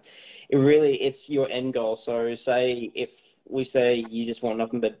 Pavement pounder. It's your end goal. So say if we say you just want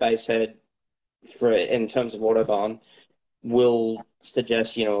nothing but bass head for in terms of Autobahn, we'll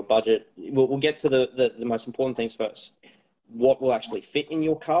suggest, a budget. We'll get to the most important things first. What will actually fit in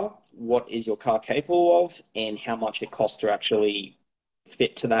your car? What is your car capable of? And how much it costs to actually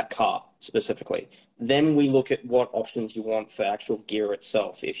fit to that car specifically. Then we look at what options you want for actual gear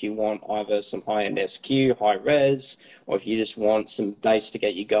itself. If you want either some high-end SQ, high res, or if you just want some bass to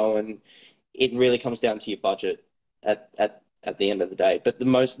get you going, it really comes down to your budget at the end of the day. But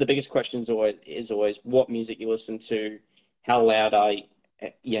the biggest question is always what music you listen to, how loud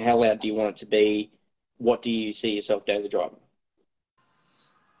how loud do you want it to be, what do you see yourself daily driving?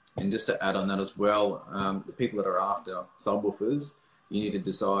 And just to add on that as well, the people that are after subwoofers, you need to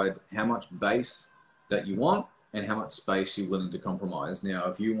decide how much bass that you want and how much space you're willing to compromise. Now,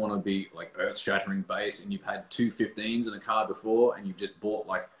 if you want to be like earth-shattering bass and you've had two 15s in a car before and you've just bought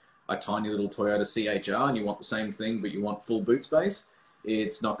like a tiny little Toyota CHR and you want the same thing but you want full boot space,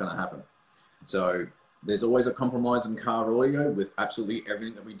 it's not going to happen. So there's always a compromise in car audio with absolutely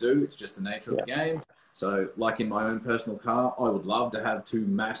everything that we do. It's just the nature of the game. So like in my own personal car, I would love to have two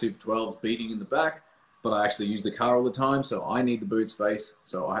massive 12s beating in the back, but I actually use the car all the time, so I need the boot space.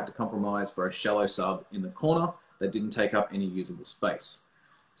 So I had to compromise for a shallow sub in the corner that didn't take up any usable space.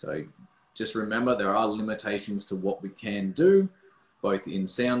 So just remember, there are limitations to what we can do, both in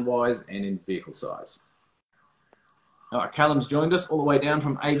sound-wise and in vehicle size. All right, Callum's joined us all the way down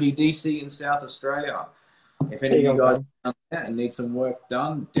from AVDC in South Australia. If any of you guys are down there and need some work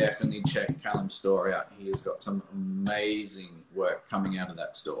done, definitely check Callum's store out. He has got some amazing work coming out of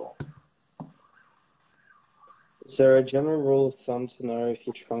that store. Is there a general rule of thumb to know if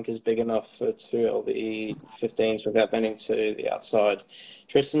your trunk is big enough for two LBE15s without bending to the outside?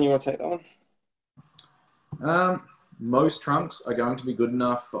 Tristan, you want to take that one? Most trunks are going to be good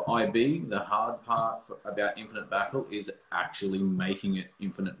enough for IB. The hard part about infinite baffle is actually making it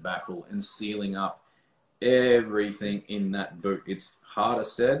infinite baffle and sealing up everything in that boot. It's harder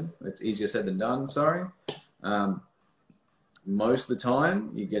said. It's easier said than done, sorry. Most of the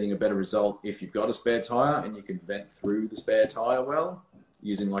time, you're getting a better result if you've got a spare tyre and you can vent through the spare tyre well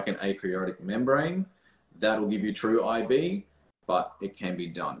using like an aperiodic membrane. That'll give you true IB, but it can be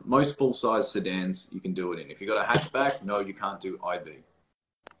done. Most full-size sedans, you can do it in. If you've got a hatchback, no, you can't do IB.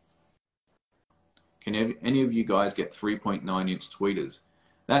 Can any of you guys get 3.9-inch tweeters?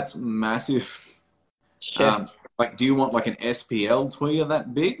 That's massive. Yeah. Like, do you want like an SPL tweeter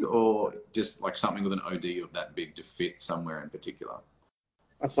that big, or just like something with an OD of that big to fit somewhere in particular?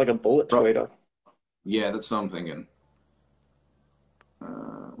 That's like a bullet tweeter. Yeah, that's what I'm thinking.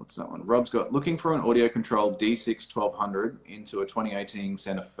 What's that one? Rob's got looking for an audio controlled D6 1200 into a 2018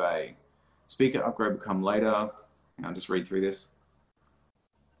 Santa Fe. Speaker upgrade will come later. I'll just read through this.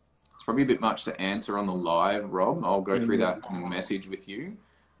 It's probably a bit much to answer on the live, Rob. I'll go through that in a message with you.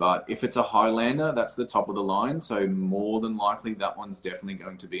 But if it's a Highlander, that's the top of the line. So more than likely, that one's definitely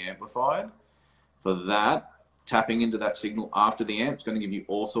going to be amplified. For that, tapping into that signal after the amp is going to give you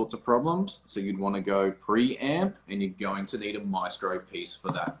all sorts of problems. So you'd want to go pre-amp, and you're going to need a Maestro piece for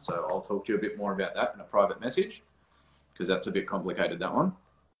that. So I'll talk to you a bit more about that in a private message, because that's a bit complicated, that one.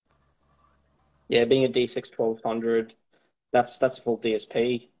 Yeah, being a D6 1200, that's a full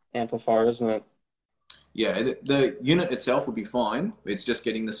DSP amplifier, isn't it? Yeah, the unit itself will be fine. It's just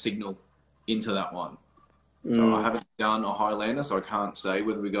getting the signal into that one. So I haven't done a Highlander, so I can't say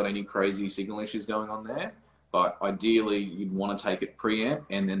whether we got any crazy signal issues going on there. But ideally, you'd want to take it preamp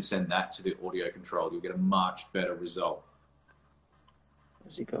and then send that to the audio control. You'll get a much better result.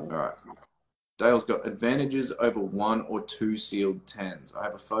 Where's he going? All right. Dale's got advantages over 1 or 2 sealed 10s. I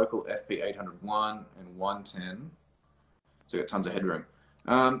have a focal FP801 and 110. So you've got tons of headroom.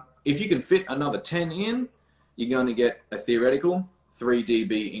 If you can fit another 10 in, you're going to get a theoretical 3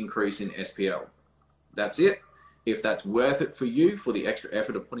 dB increase in SPL. That's it. If that's worth it for you, for the extra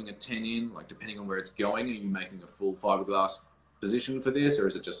effort of putting a 10 in, like depending on where it's going, are you making a full fiberglass position for this, or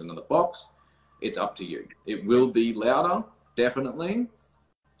is it just another box? It's up to you. It will be louder, definitely.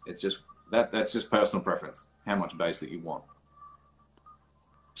 It's just that's just personal preference, how much bass that you want.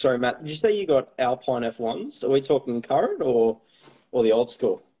 Sorry, Matt, did you say you got Alpine F1s? Are we talking current or the old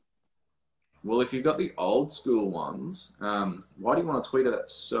school? Well, if you've got the old school ones, why do you want a tweeter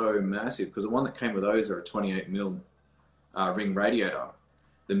that's so massive? Because the one that came with those are a 28mm ring radiator.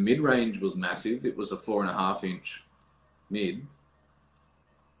 The mid-range was massive. It was a 4.5-inch mid.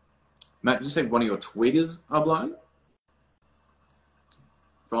 Matt, did you say one of your tweeters are blown?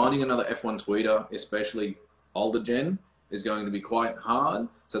 Finding another F1 tweeter, especially older gen, is going to be quite hard.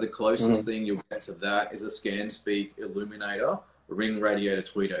 So the closest thing you'll get to that is a ScanSpeak Illuminator ring radiator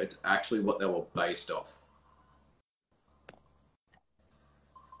tweeter. It's actually what they were based off.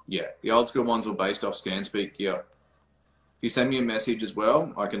 Yeah, the old school ones were based off ScanSpeak. Yeah. If you send me a message as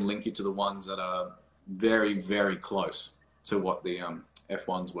well, I can link you to the ones that are very, very close to what the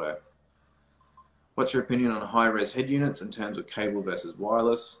F1s were. What's your opinion on high-res head units in terms of cable versus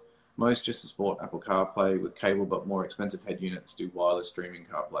wireless? Most just support Apple CarPlay with cable, but more expensive head units do wireless streaming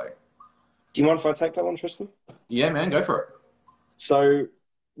CarPlay. Do you mind if I take that one, Tristan? Yeah, man, go for it. So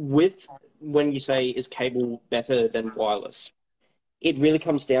when you say is cable better than wireless, it really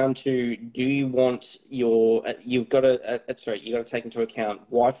comes down to, do you want you've got to take into account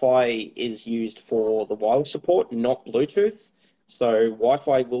Wi-Fi is used for the wireless support, not Bluetooth. So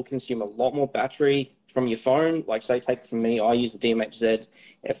Wi-Fi will consume a lot more battery from your phone. Like say, take from me, I use the DMHZ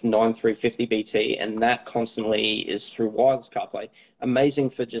F9350BT, and that constantly is through wireless CarPlay. Amazing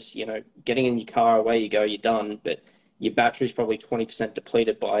for just, getting in your car, away you go, you're done. But your battery's probably 20%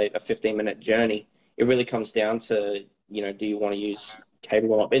 depleted by a 15-minute journey. It really comes down to, do you want to use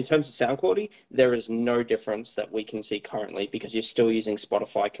cable or not? But in terms of sound quality, there is no difference that we can see currently because you're still using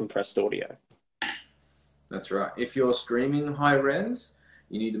Spotify compressed audio. That's right. If you're streaming high res,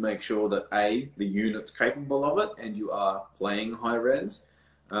 you need to make sure that A, the unit's capable of it and you are playing high res.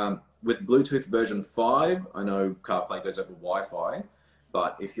 With Bluetooth version 5, I know CarPlay goes over Wi-Fi,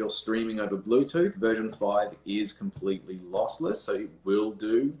 but if you're streaming over Bluetooth, version 5 is completely lossless, so it will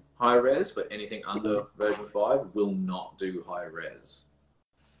do high res, but anything under version 5 will not do high res.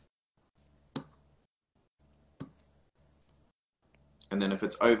 And then if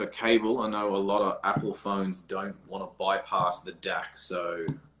it's over cable, I know a lot of Apple phones don't want to bypass the DAC, so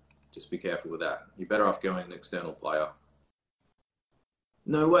just be careful with that. You're better off going an external player.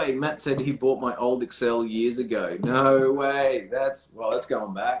 No way, Matt said he bought my old Excel years ago. No way, that's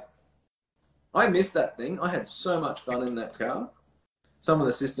going back. I missed that thing. I had so much fun in that car. Some of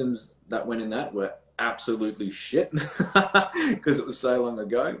the systems that went in that were absolutely shit because it was so long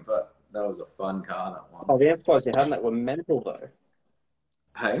ago, but that was a fun car, that one. Oh, the amplifiers you had in that were mental, though.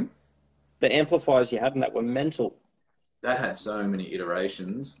 Hey? The amplifiers you had in that were mental. That had so many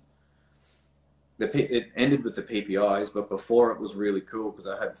iterations. It ended with the PPIs, but before it was really cool because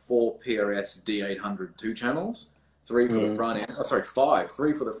I had 4 PRS D800 2-channels, 3 for the front end. Oh, sorry, 5.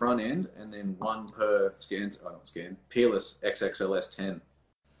 3 for the front end, and then 1 per Peerless XXLS 10.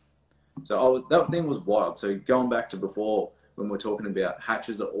 So that thing was wild. So going back to before, when we're talking about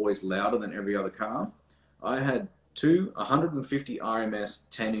hatches are always louder than every other car, I had 2 150 RMS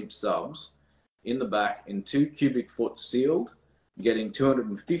 10-inch subs in the back in 2 cubic foot sealed, getting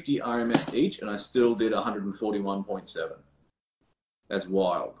 250 RMS each, and I still did 141.7. That's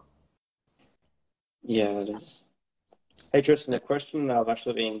wild. Yeah, it is. Hey, Tristan, a question that I've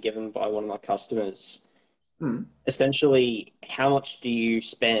actually been given by one of my customers. Essentially, how much do you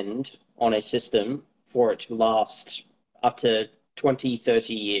spend on a system for it to last up to 20,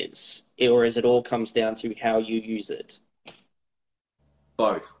 30 years? Or is it all comes down to how you use it?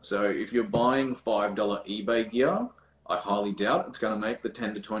 Both. So if you're buying $5 eBay gear, I highly doubt it's going to make the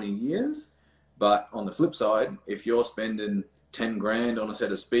 10 to 20 years. But on the flip side, if you're spending 10 grand on a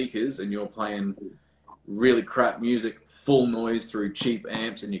set of speakers and you're playing really crap music, full noise through cheap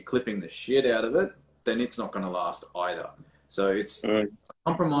amps, and you're clipping the shit out of it, then it's not going to last either. So it's a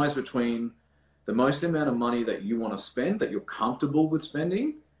compromise between the most amount of money that you want to spend, that you're comfortable with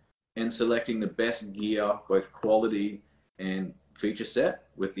spending, and selecting the best gear, both quality and feature set,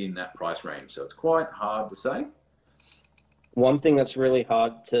 within that price range. So it's quite hard to say. One thing that's really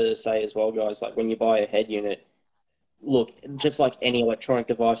hard to say as well, guys, like when you buy a head unit, look, just like any electronic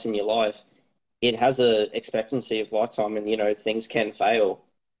device in your life, it has a expectancy of lifetime, and things can fail.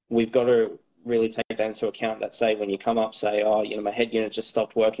 We've got to really take that into account. That say when you come up, say, oh, my head unit just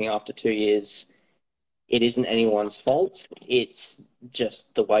stopped working after 2 years. It isn't anyone's fault. It's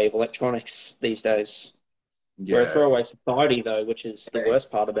just the way of electronics these days. Yeah. We're a throwaway society, though, which is the worst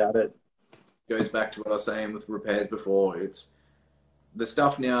part about it. Goes back to what I was saying with repairs before. It's the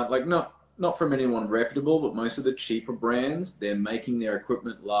stuff now, like not from anyone reputable, but most of the cheaper brands, they're making their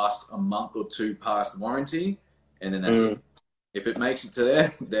equipment last a month or 2 past warranty, and then that's it. If it makes it to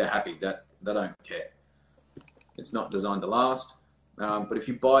there, they're happy. That they don't care. It's not designed to last. But if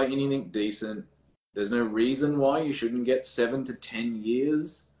you buy anything decent, there's no reason why you shouldn't get 7 to 10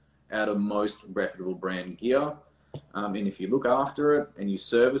 years out of most reputable brand gear. And if you look after it and you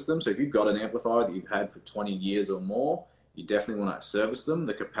service them, so if you've got an amplifier that you've had for 20 years or more, you definitely want to service them.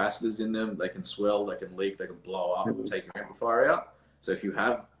 The capacitors in them, they can swell, they can leak, they can blow up and take your amplifier out. So if you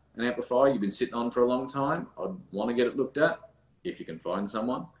have an amplifier you've been sitting on for a long time, I'd want to get it looked at if you can find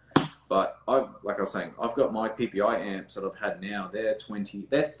someone. But like I was saying, I've got my PPI amps that I've had now. They're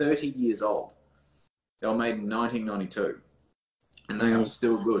 30 years old. They were made in 1992, and they are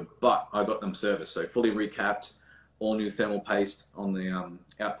still good. But I got them serviced, so fully recapped, all new thermal paste on the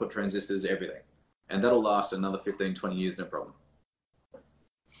output transistors, everything. And that'll last another 15, 20 years, no problem.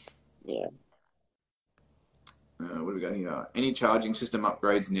 Yeah. What have we got here? Any charging system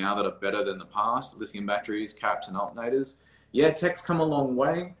upgrades now that are better than the past? Lithium batteries, caps, and alternators. Yeah, tech's come a long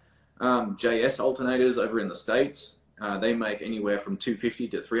way. JS alternators over in the States, they make anywhere from 250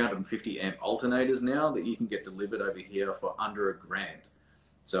 to 350 amp alternators now that you can get delivered over here for under $1,000.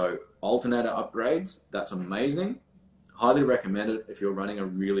 So alternator upgrades, that's amazing. Highly recommend it if you're running a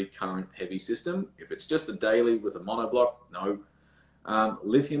really current heavy system. If it's just a daily with a monoblock, no.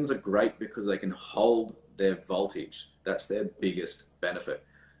 Lithiums are great because they can hold their voltage. That's their biggest benefit.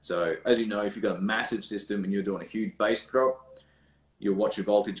 So as you know, if you've got a massive system and you're doing a huge bass drop, you'll watch your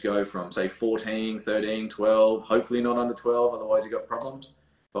voltage go from, say, 14, 13, 12, hopefully not under 12, otherwise you've got problems.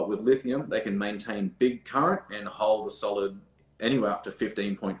 But with lithium, they can maintain big current and hold a solid anywhere up to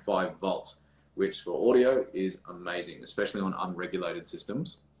 15.5 volts, which for audio is amazing, especially on unregulated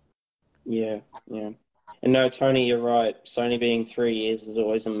systems. Yeah, yeah. And no, Tony, you're right. Sony being 3 years is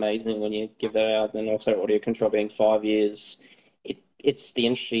always amazing when you give that out, and also audio control being 5 years. It's the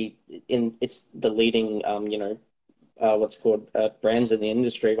industry it's the leading what's called brands in the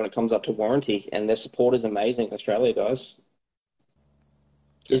industry when it comes up to warranty, and their support is amazing in Australia, guys.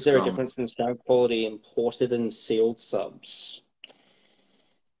 Is Just there a scrolling. difference in sound quality imported and sealed subs?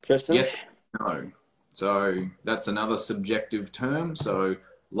 Tristan? Yes, no. So that's another subjective term. So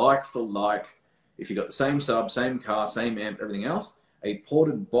like for like, if you've got the same sub, same car, same amp, everything else, a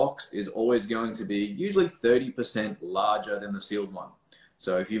ported box is always going to be usually 30% larger than the sealed one.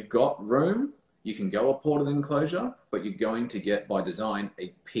 So if you've got room, you can go a ported enclosure, but you're going to get by design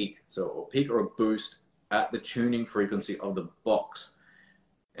a peak. So a peak or a boost at the tuning frequency of the box.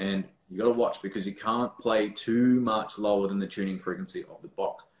 And you got to watch because you can't play too much lower than the tuning frequency of the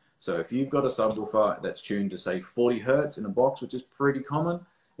box. So if you've got a subwoofer that's tuned to say 40 hertz in a box, which is pretty common,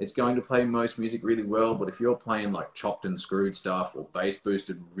 it's going to play most music really well. But if you're playing like chopped and screwed stuff or bass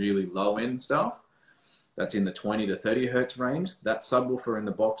boosted really low end stuff, that's in the 20 to 30 hertz range, that subwoofer in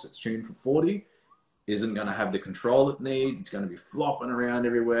the box that's tuned for 40 isn't going to have the control it needs. It's going to be flopping around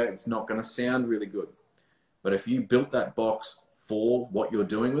everywhere. It's not going to sound really good. But if you built that box for what you're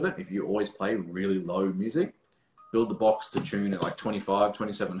doing with it, if you always play really low music, build the box to tune at like 25,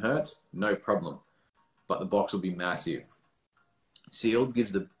 27 hertz, no problem. But the box will be massive. Sealed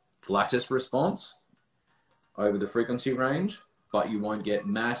gives the flattest response over the frequency range, but you won't get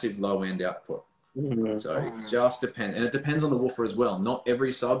massive low end output. So it just depends. And it depends on the woofer as well. Not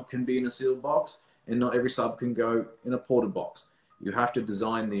every sub can be in a sealed box, and not every sub can go in a ported box. You have to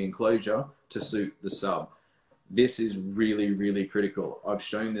design the enclosure to suit the sub. This is really, really critical. I've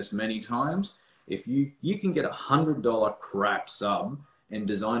shown this many times. If you can get $100 crap sub and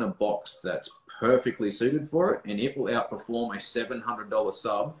design a box that's perfectly suited for it, and it will outperform a $700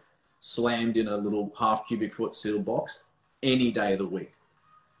 sub slammed in a little half cubic foot sealed box any day of the week.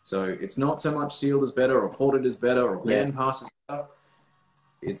 So it's not so much sealed is better or ported is better or bandpass is better.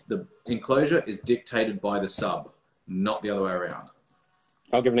 It's the enclosure is dictated by the sub, not the other way around.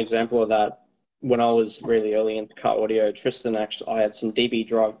 I'll give an example of that. When I was really early into car audio, Tristan actually, I had some DB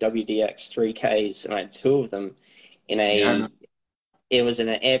Drive WDX 3Ks, and I had two of them in Yeah. it was in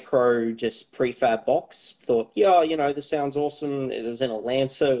an Air Pro just prefab box. Thought, yeah, this sounds awesome. It was in a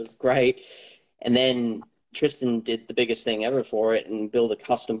Lancer, it was great. And then Tristan did the biggest thing ever for it and built a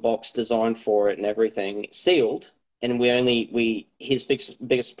custom box designed for it and everything, sealed. And his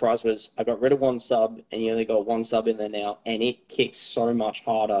biggest surprise was I got rid of one sub and you only got one sub in there now, and it kicks so much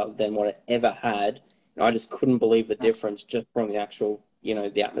harder than what it ever had. And I just couldn't believe the difference just from the actual,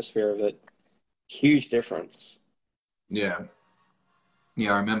 the atmosphere of it. Huge difference. Yeah.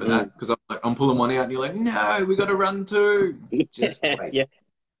 Yeah, I remember that because I'm pulling one out and you're like, no, we got to run two. Just wait. Yeah,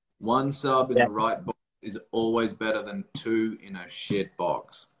 One sub in yeah, the right box is always better than two in a shit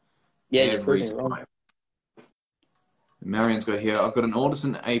box. yeah. You're Every proving it wrong. time. Marion's got here, I've got an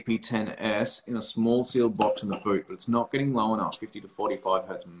Audison AP10S in a small sealed box in the boot, but it's not getting low enough, 50 to 45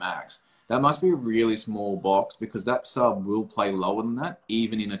 hertz max. That must be a really small box because that sub will play lower than that,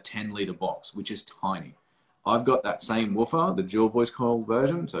 even in a 10-liter box, which is tiny. I've got that same woofer, the dual voice coil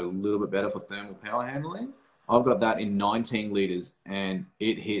version, so a little bit better for thermal power handling. I've got that in 19 liters and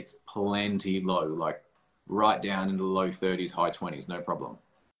it hits plenty low, like right down into the low 30s, high 20s, no problem.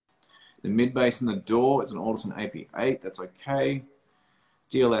 The mid bass in the door is an Audison AP8, that's okay.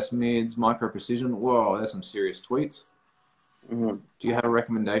 DLS mids, micro precision, whoa, there's some serious tweets. Mm-hmm. Do you have a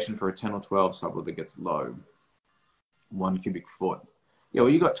recommendation for a 10 or 12 subwoofer that gets low? 1 cubic foot. Yeah, well,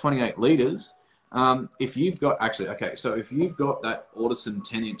 you got 28 liters. If you've got, actually, okay, so if you've got that Audison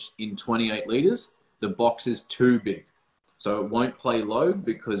 10-inch in 28 liters, the box is too big. So it won't play low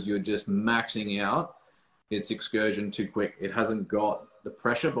because you're just maxing out its excursion too quick. It hasn't got the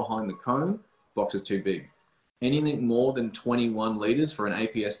pressure behind the cone, box is too big. Anything more than 21 liters for an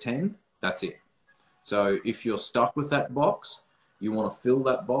APS 10, that's it. So if you're stuck with that box, you want to fill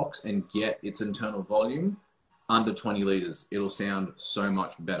that box and get its internal volume under 20 liters. It'll sound so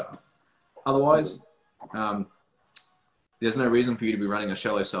much better. Otherwise, there's no reason for you to be running a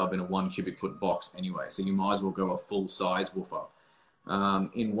shallow sub in a 1 cubic foot box anyway. So you might as well go a full size woofer.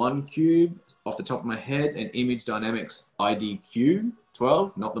 In 1 cube, off the top of my head, an Image Dynamics IDQ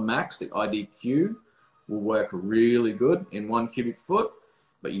 12, not the max, the IDQ will work really good in 1 cubic foot,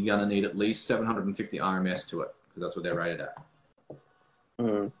 but you're going to need at least 750 RMS to it because that's what they're rated at.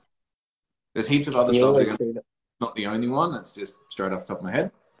 There's heaps of other subs. Not the only one. That's just straight off the top of my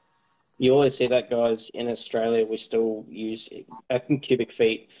head. You always see that, guys. In Australia, we still use cubic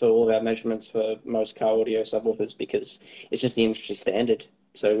feet for all of our measurements for most car audio subwoofers because it's just the industry standard.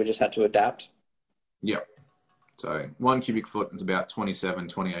 So we just had to adapt. Yep. So 1 cubic foot is about 27,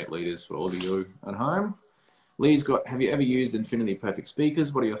 28 litres for all of you at home. Lee's got, have you ever used Infinity Perfect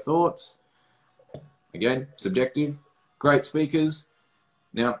speakers? What are your thoughts? Again, subjective. Great speakers.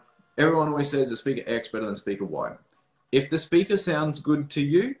 Now, everyone always says the speaker X better than speaker Y. If the speaker sounds good to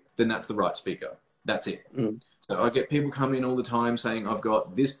you, then that's the right speaker. That's it. So I get people come in all the time saying, I've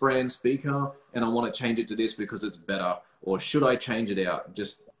got this brand speaker and I want to change it to this because it's better. Or should I change it out?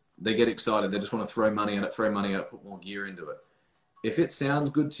 They get excited. They just want to throw money at it, put more gear into it. If it sounds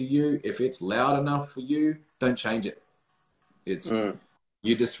good to you, if it's loud enough for you, don't change it.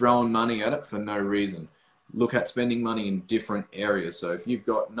 You're just throwing money at it for no reason. Look at spending money in different areas. So if you've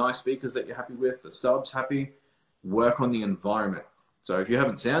got nice speakers that you're happy with, the sub's happy, work on the environment. So if you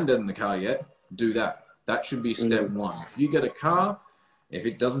haven't sound deadened the car yet, do that. That should be step one. If you get a car, if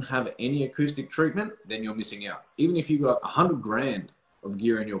it doesn't have any acoustic treatment, then you're missing out. Even if you've got 100 grand of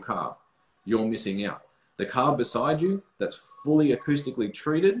gear in your car, you're missing out. The car beside you that's fully acoustically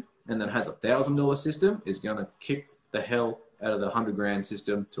treated and that has $1,000 system is going to kick the hell out of the 100 grand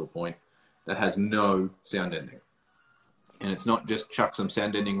system to a point that has no sound deadening. And it's not just chuck some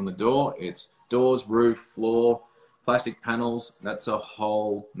sound deadening on the door, it's doors, roof, floor, plastic panels. That's a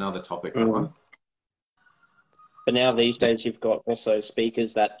whole nother topic. But now these days you've got also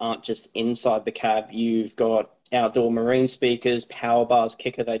speakers that aren't just inside the cab. You've got outdoor marine speakers, power bars.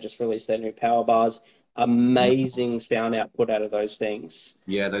 Kicker, they just released their new power bars. Amazing sound output out of those things.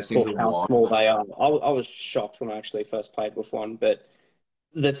 Yeah, those things For are how wild. small they are. I was shocked when I actually first played with one. But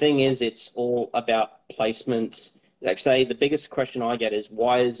the thing is, it's all about placement. Like, say, the biggest question I get is,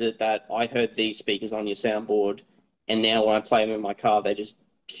 why is it that I heard these speakers on your soundboard, and now when I play them in my car, they just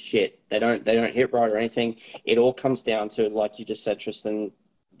shit. They don't hit right or anything. It all comes down to, like you just said, Tristan,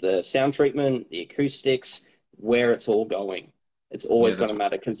 the sound treatment, the acoustics, where it's all going. It's always going to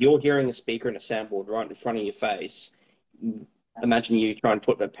matter because you're hearing a speaker and a soundboard right in front of your face. Imagine you try and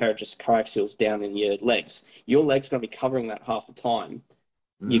put a pair of just coaxials down in your legs. Your leg's going to be covering that half the time.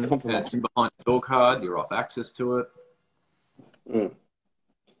 You compromise. And it's behind the door card, you're off access to it.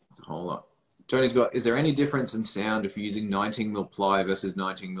 It's a whole lot. Tony's got, is there any difference in sound if you're using 19mm ply versus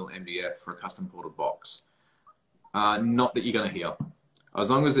 19mm MDF for a custom ported box? Not that you're going to hear. As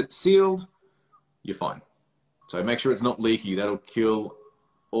long as it's sealed, you're fine. So make sure it's not leaky. That'll kill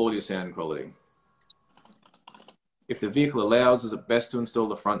all your sound quality. If the vehicle allows, is it best to install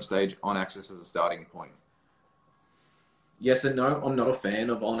the front stage on axis as a starting point? Yes and no. I'm not a fan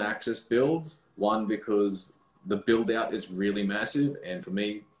of on-axis builds. One, because the build out is really massive, and for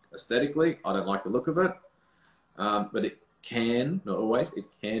me, aesthetically, I don't like the look of it. But it can, not always, it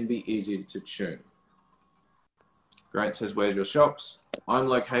can be easier to tune. Grant says, where's your shops? I'm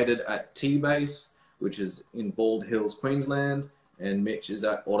located at T-Base, which is in Bald Hills, Queensland, and Mitch is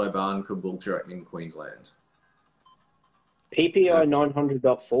at Autobahn Caboolture in Queensland. PPI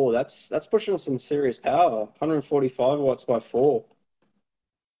 900.4, that's pushing some serious power. 145 watts by 4.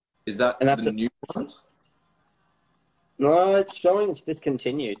 Is that the new ones? No, it's showing it's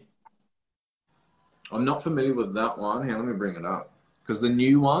discontinued. I'm not familiar with that one. Here, let me bring it up. Because the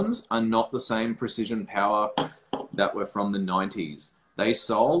new ones are not the same precision power that were from the 90s. They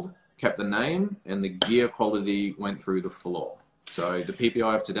sold, kept the name, and the gear quality went through the floor. So the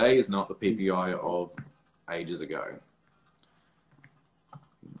PPI of today is not the PPI of ages ago.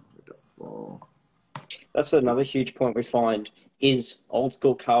 That's another huge point we find. Is old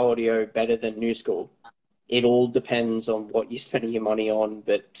school car audio better than new school? It all depends on what you're spending your money on,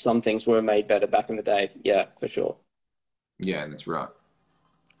 but some things were made better back in the day. Yeah, for sure. Yeah, that's right.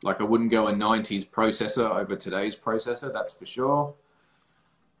 Like, I wouldn't go a 90s processor over today's processor, that's for sure.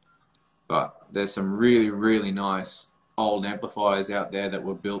 But there's some really, really nice old amplifiers out there that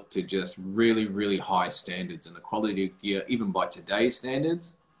were built to just really, really high standards. And the quality of gear, even by today's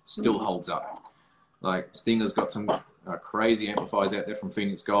standards, still holds up. Like, Stinger's got some crazy amplifiers out there from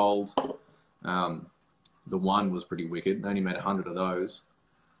Phoenix Gold. The one was pretty wicked. They only made 100 of those.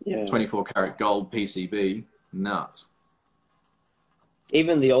 Yeah. 24 karat gold PCB. Nuts.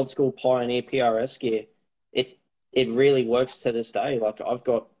 Even the old school Pioneer PRS gear, it really works to this day. Like, I've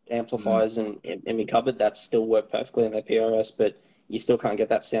got amplifiers in my cupboard that still work perfectly in their PRS, but you still can't get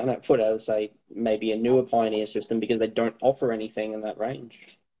that sound output out of, say, maybe a newer Pioneer system because they don't offer anything in that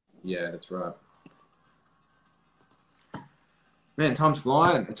range. Yeah, that's right. Man, time's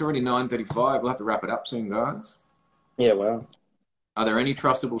flying. It's already 9:35. We'll have to wrap it up soon, guys. Yeah, wow. Are there any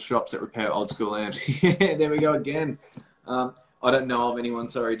trustable shops that repair old school amps? Yeah, there we go again. I don't know of anyone,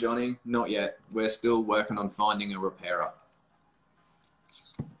 sorry, Johnny. Not yet. We're still working on finding a repairer.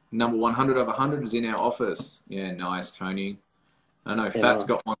 Number 100 of 100 is in our office. Yeah, nice, Tony. I know Yeah, Fat's nice.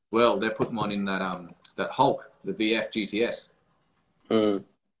 got one as well. They're putting one in that Hulk, the VF GTS. Mm.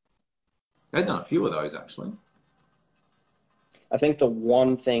 They've done a few of those actually. I think the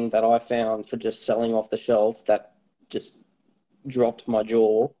one thing that I found for just selling off the shelf that just dropped my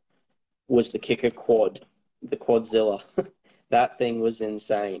jaw was the kicker quad, the Quadzilla. That thing was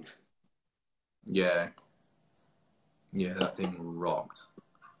insane. Yeah, yeah, that thing rocked.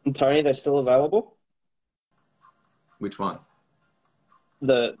 And Tony, they're still available? Which one?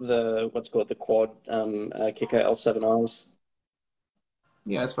 The what's called the quad kicker L7Rs.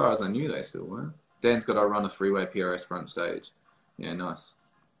 Yeah, as far as I knew, they still were. Dan's got to run a three-way PRS front stage. Yeah, nice.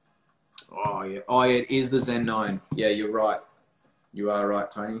 Oh yeah, oh yeah, it is the Zen 9. Yeah, you're right. You are right,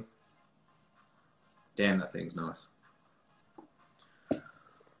 Tony. Damn, that thing's nice.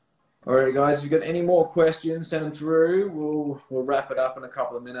 All right, guys, if you've got any more questions, send them through. We'll wrap it up in a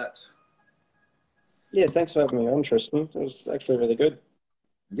couple of minutes. Yeah, thanks for having me on, Tristan. It was actually really good.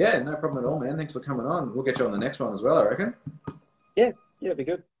 Yeah, no problem at all, man. Thanks for coming on. We'll get you on the next one as well, I reckon. Yeah, it'd be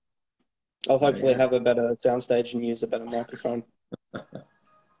good. I'll Oh, hopefully yeah. have a better soundstage and use a better microphone. Yeah,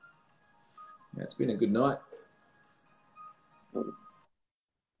 it's been a good night.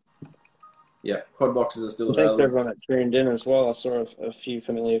 Yeah, quad boxes are still And thanks to available. everyone that tuned in as well. I saw a few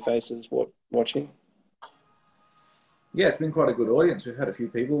familiar faces watching. Yeah, it's been quite a good audience. We've had a few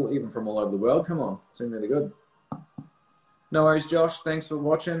people, even from all over the world, come on. It's been really good. No worries, Josh. Thanks for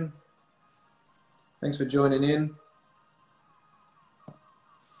watching. Thanks for joining in.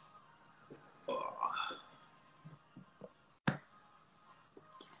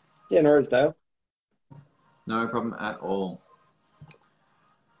 Yeah, no worries, Dale. No problem at all.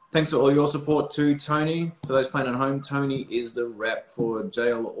 Thanks for all your support too, Tony. For those playing at home, Tony is the rep for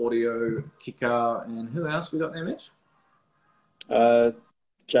JL Audio, Kicker, and who else we got there, Mitch?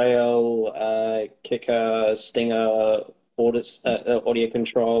 JL, Kicker, Stinger, audio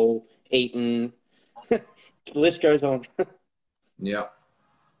control, Eaton. The list goes on. Yeah.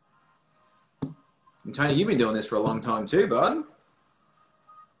 And Tony, you've been doing this for a long time too, bud.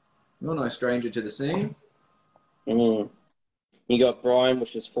 You're no stranger to the scene. Mm. You got Brian,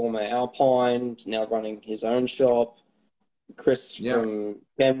 which is former Alpine, is now running his own shop. Chris Yeah. from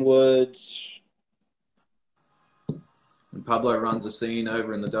Kenwood. And Pablo runs a scene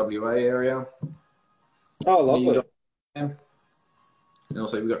over in the WA area. Oh, Me, you lovely. got him. And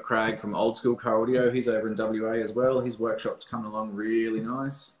also we've got Craig from Old School Car Audio. He's over in WA as well. His workshop's coming along really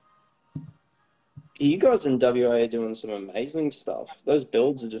nice. You guys in WA are doing some amazing stuff. Those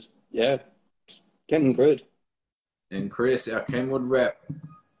builds are just, yeah, it's getting good. And Chris, our Kenwood rep.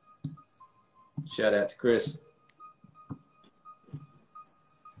 Shout out to Chris.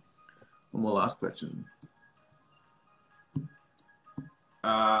 One more last question.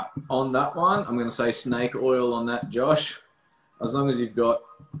 On that one, I'm going to say snake oil on that, Josh. As long as you've got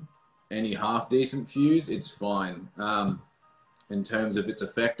any half decent fuse, it's fine. In terms of its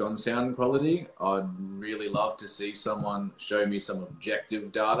effect on sound quality, I'd really love to see someone show me some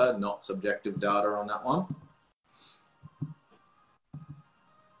objective data, not subjective data on that one.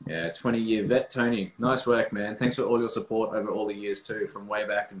 Yeah, 20-year vet, Tony. Nice work, man. Thanks for all your support over all the years too, from way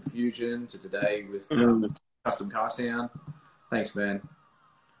back in Fusion to today with Custom Car Sound. Thanks, man.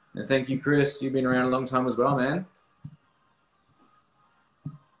 And thank you, Chris. You've been around a long time as well, man.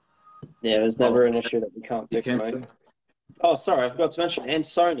 Yeah, there's never an issue that we can't fix, mate. Oh, sorry, I forgot to mention, and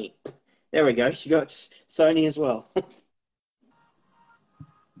Sony. There we go. You got Sony as well.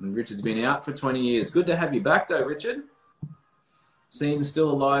 And Richard's been out for 20 years. Good to have you back, though, Richard. Scene's still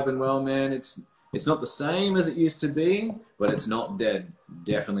alive and well, man. It's not the same as it used to be, but it's not dead.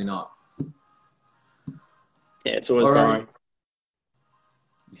 Definitely not. Yeah, it's always growing.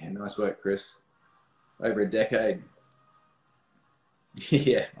 Yeah, nice work, Chris. Over a decade.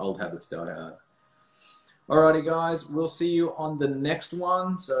 Yeah, old habits die hard. Alrighty, guys, we'll see you on the next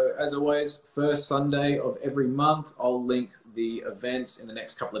one. So, as always, first Sunday of every month, I'll link the events in the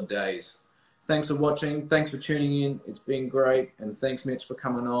next couple of days. Thanks for watching. Thanks for tuning in. It's been great. And thanks, Mitch, for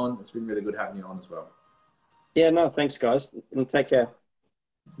coming on. It's been really good having you on as well. Yeah, no, thanks, guys. And take care.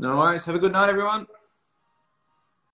 No worries. Have a good night, everyone.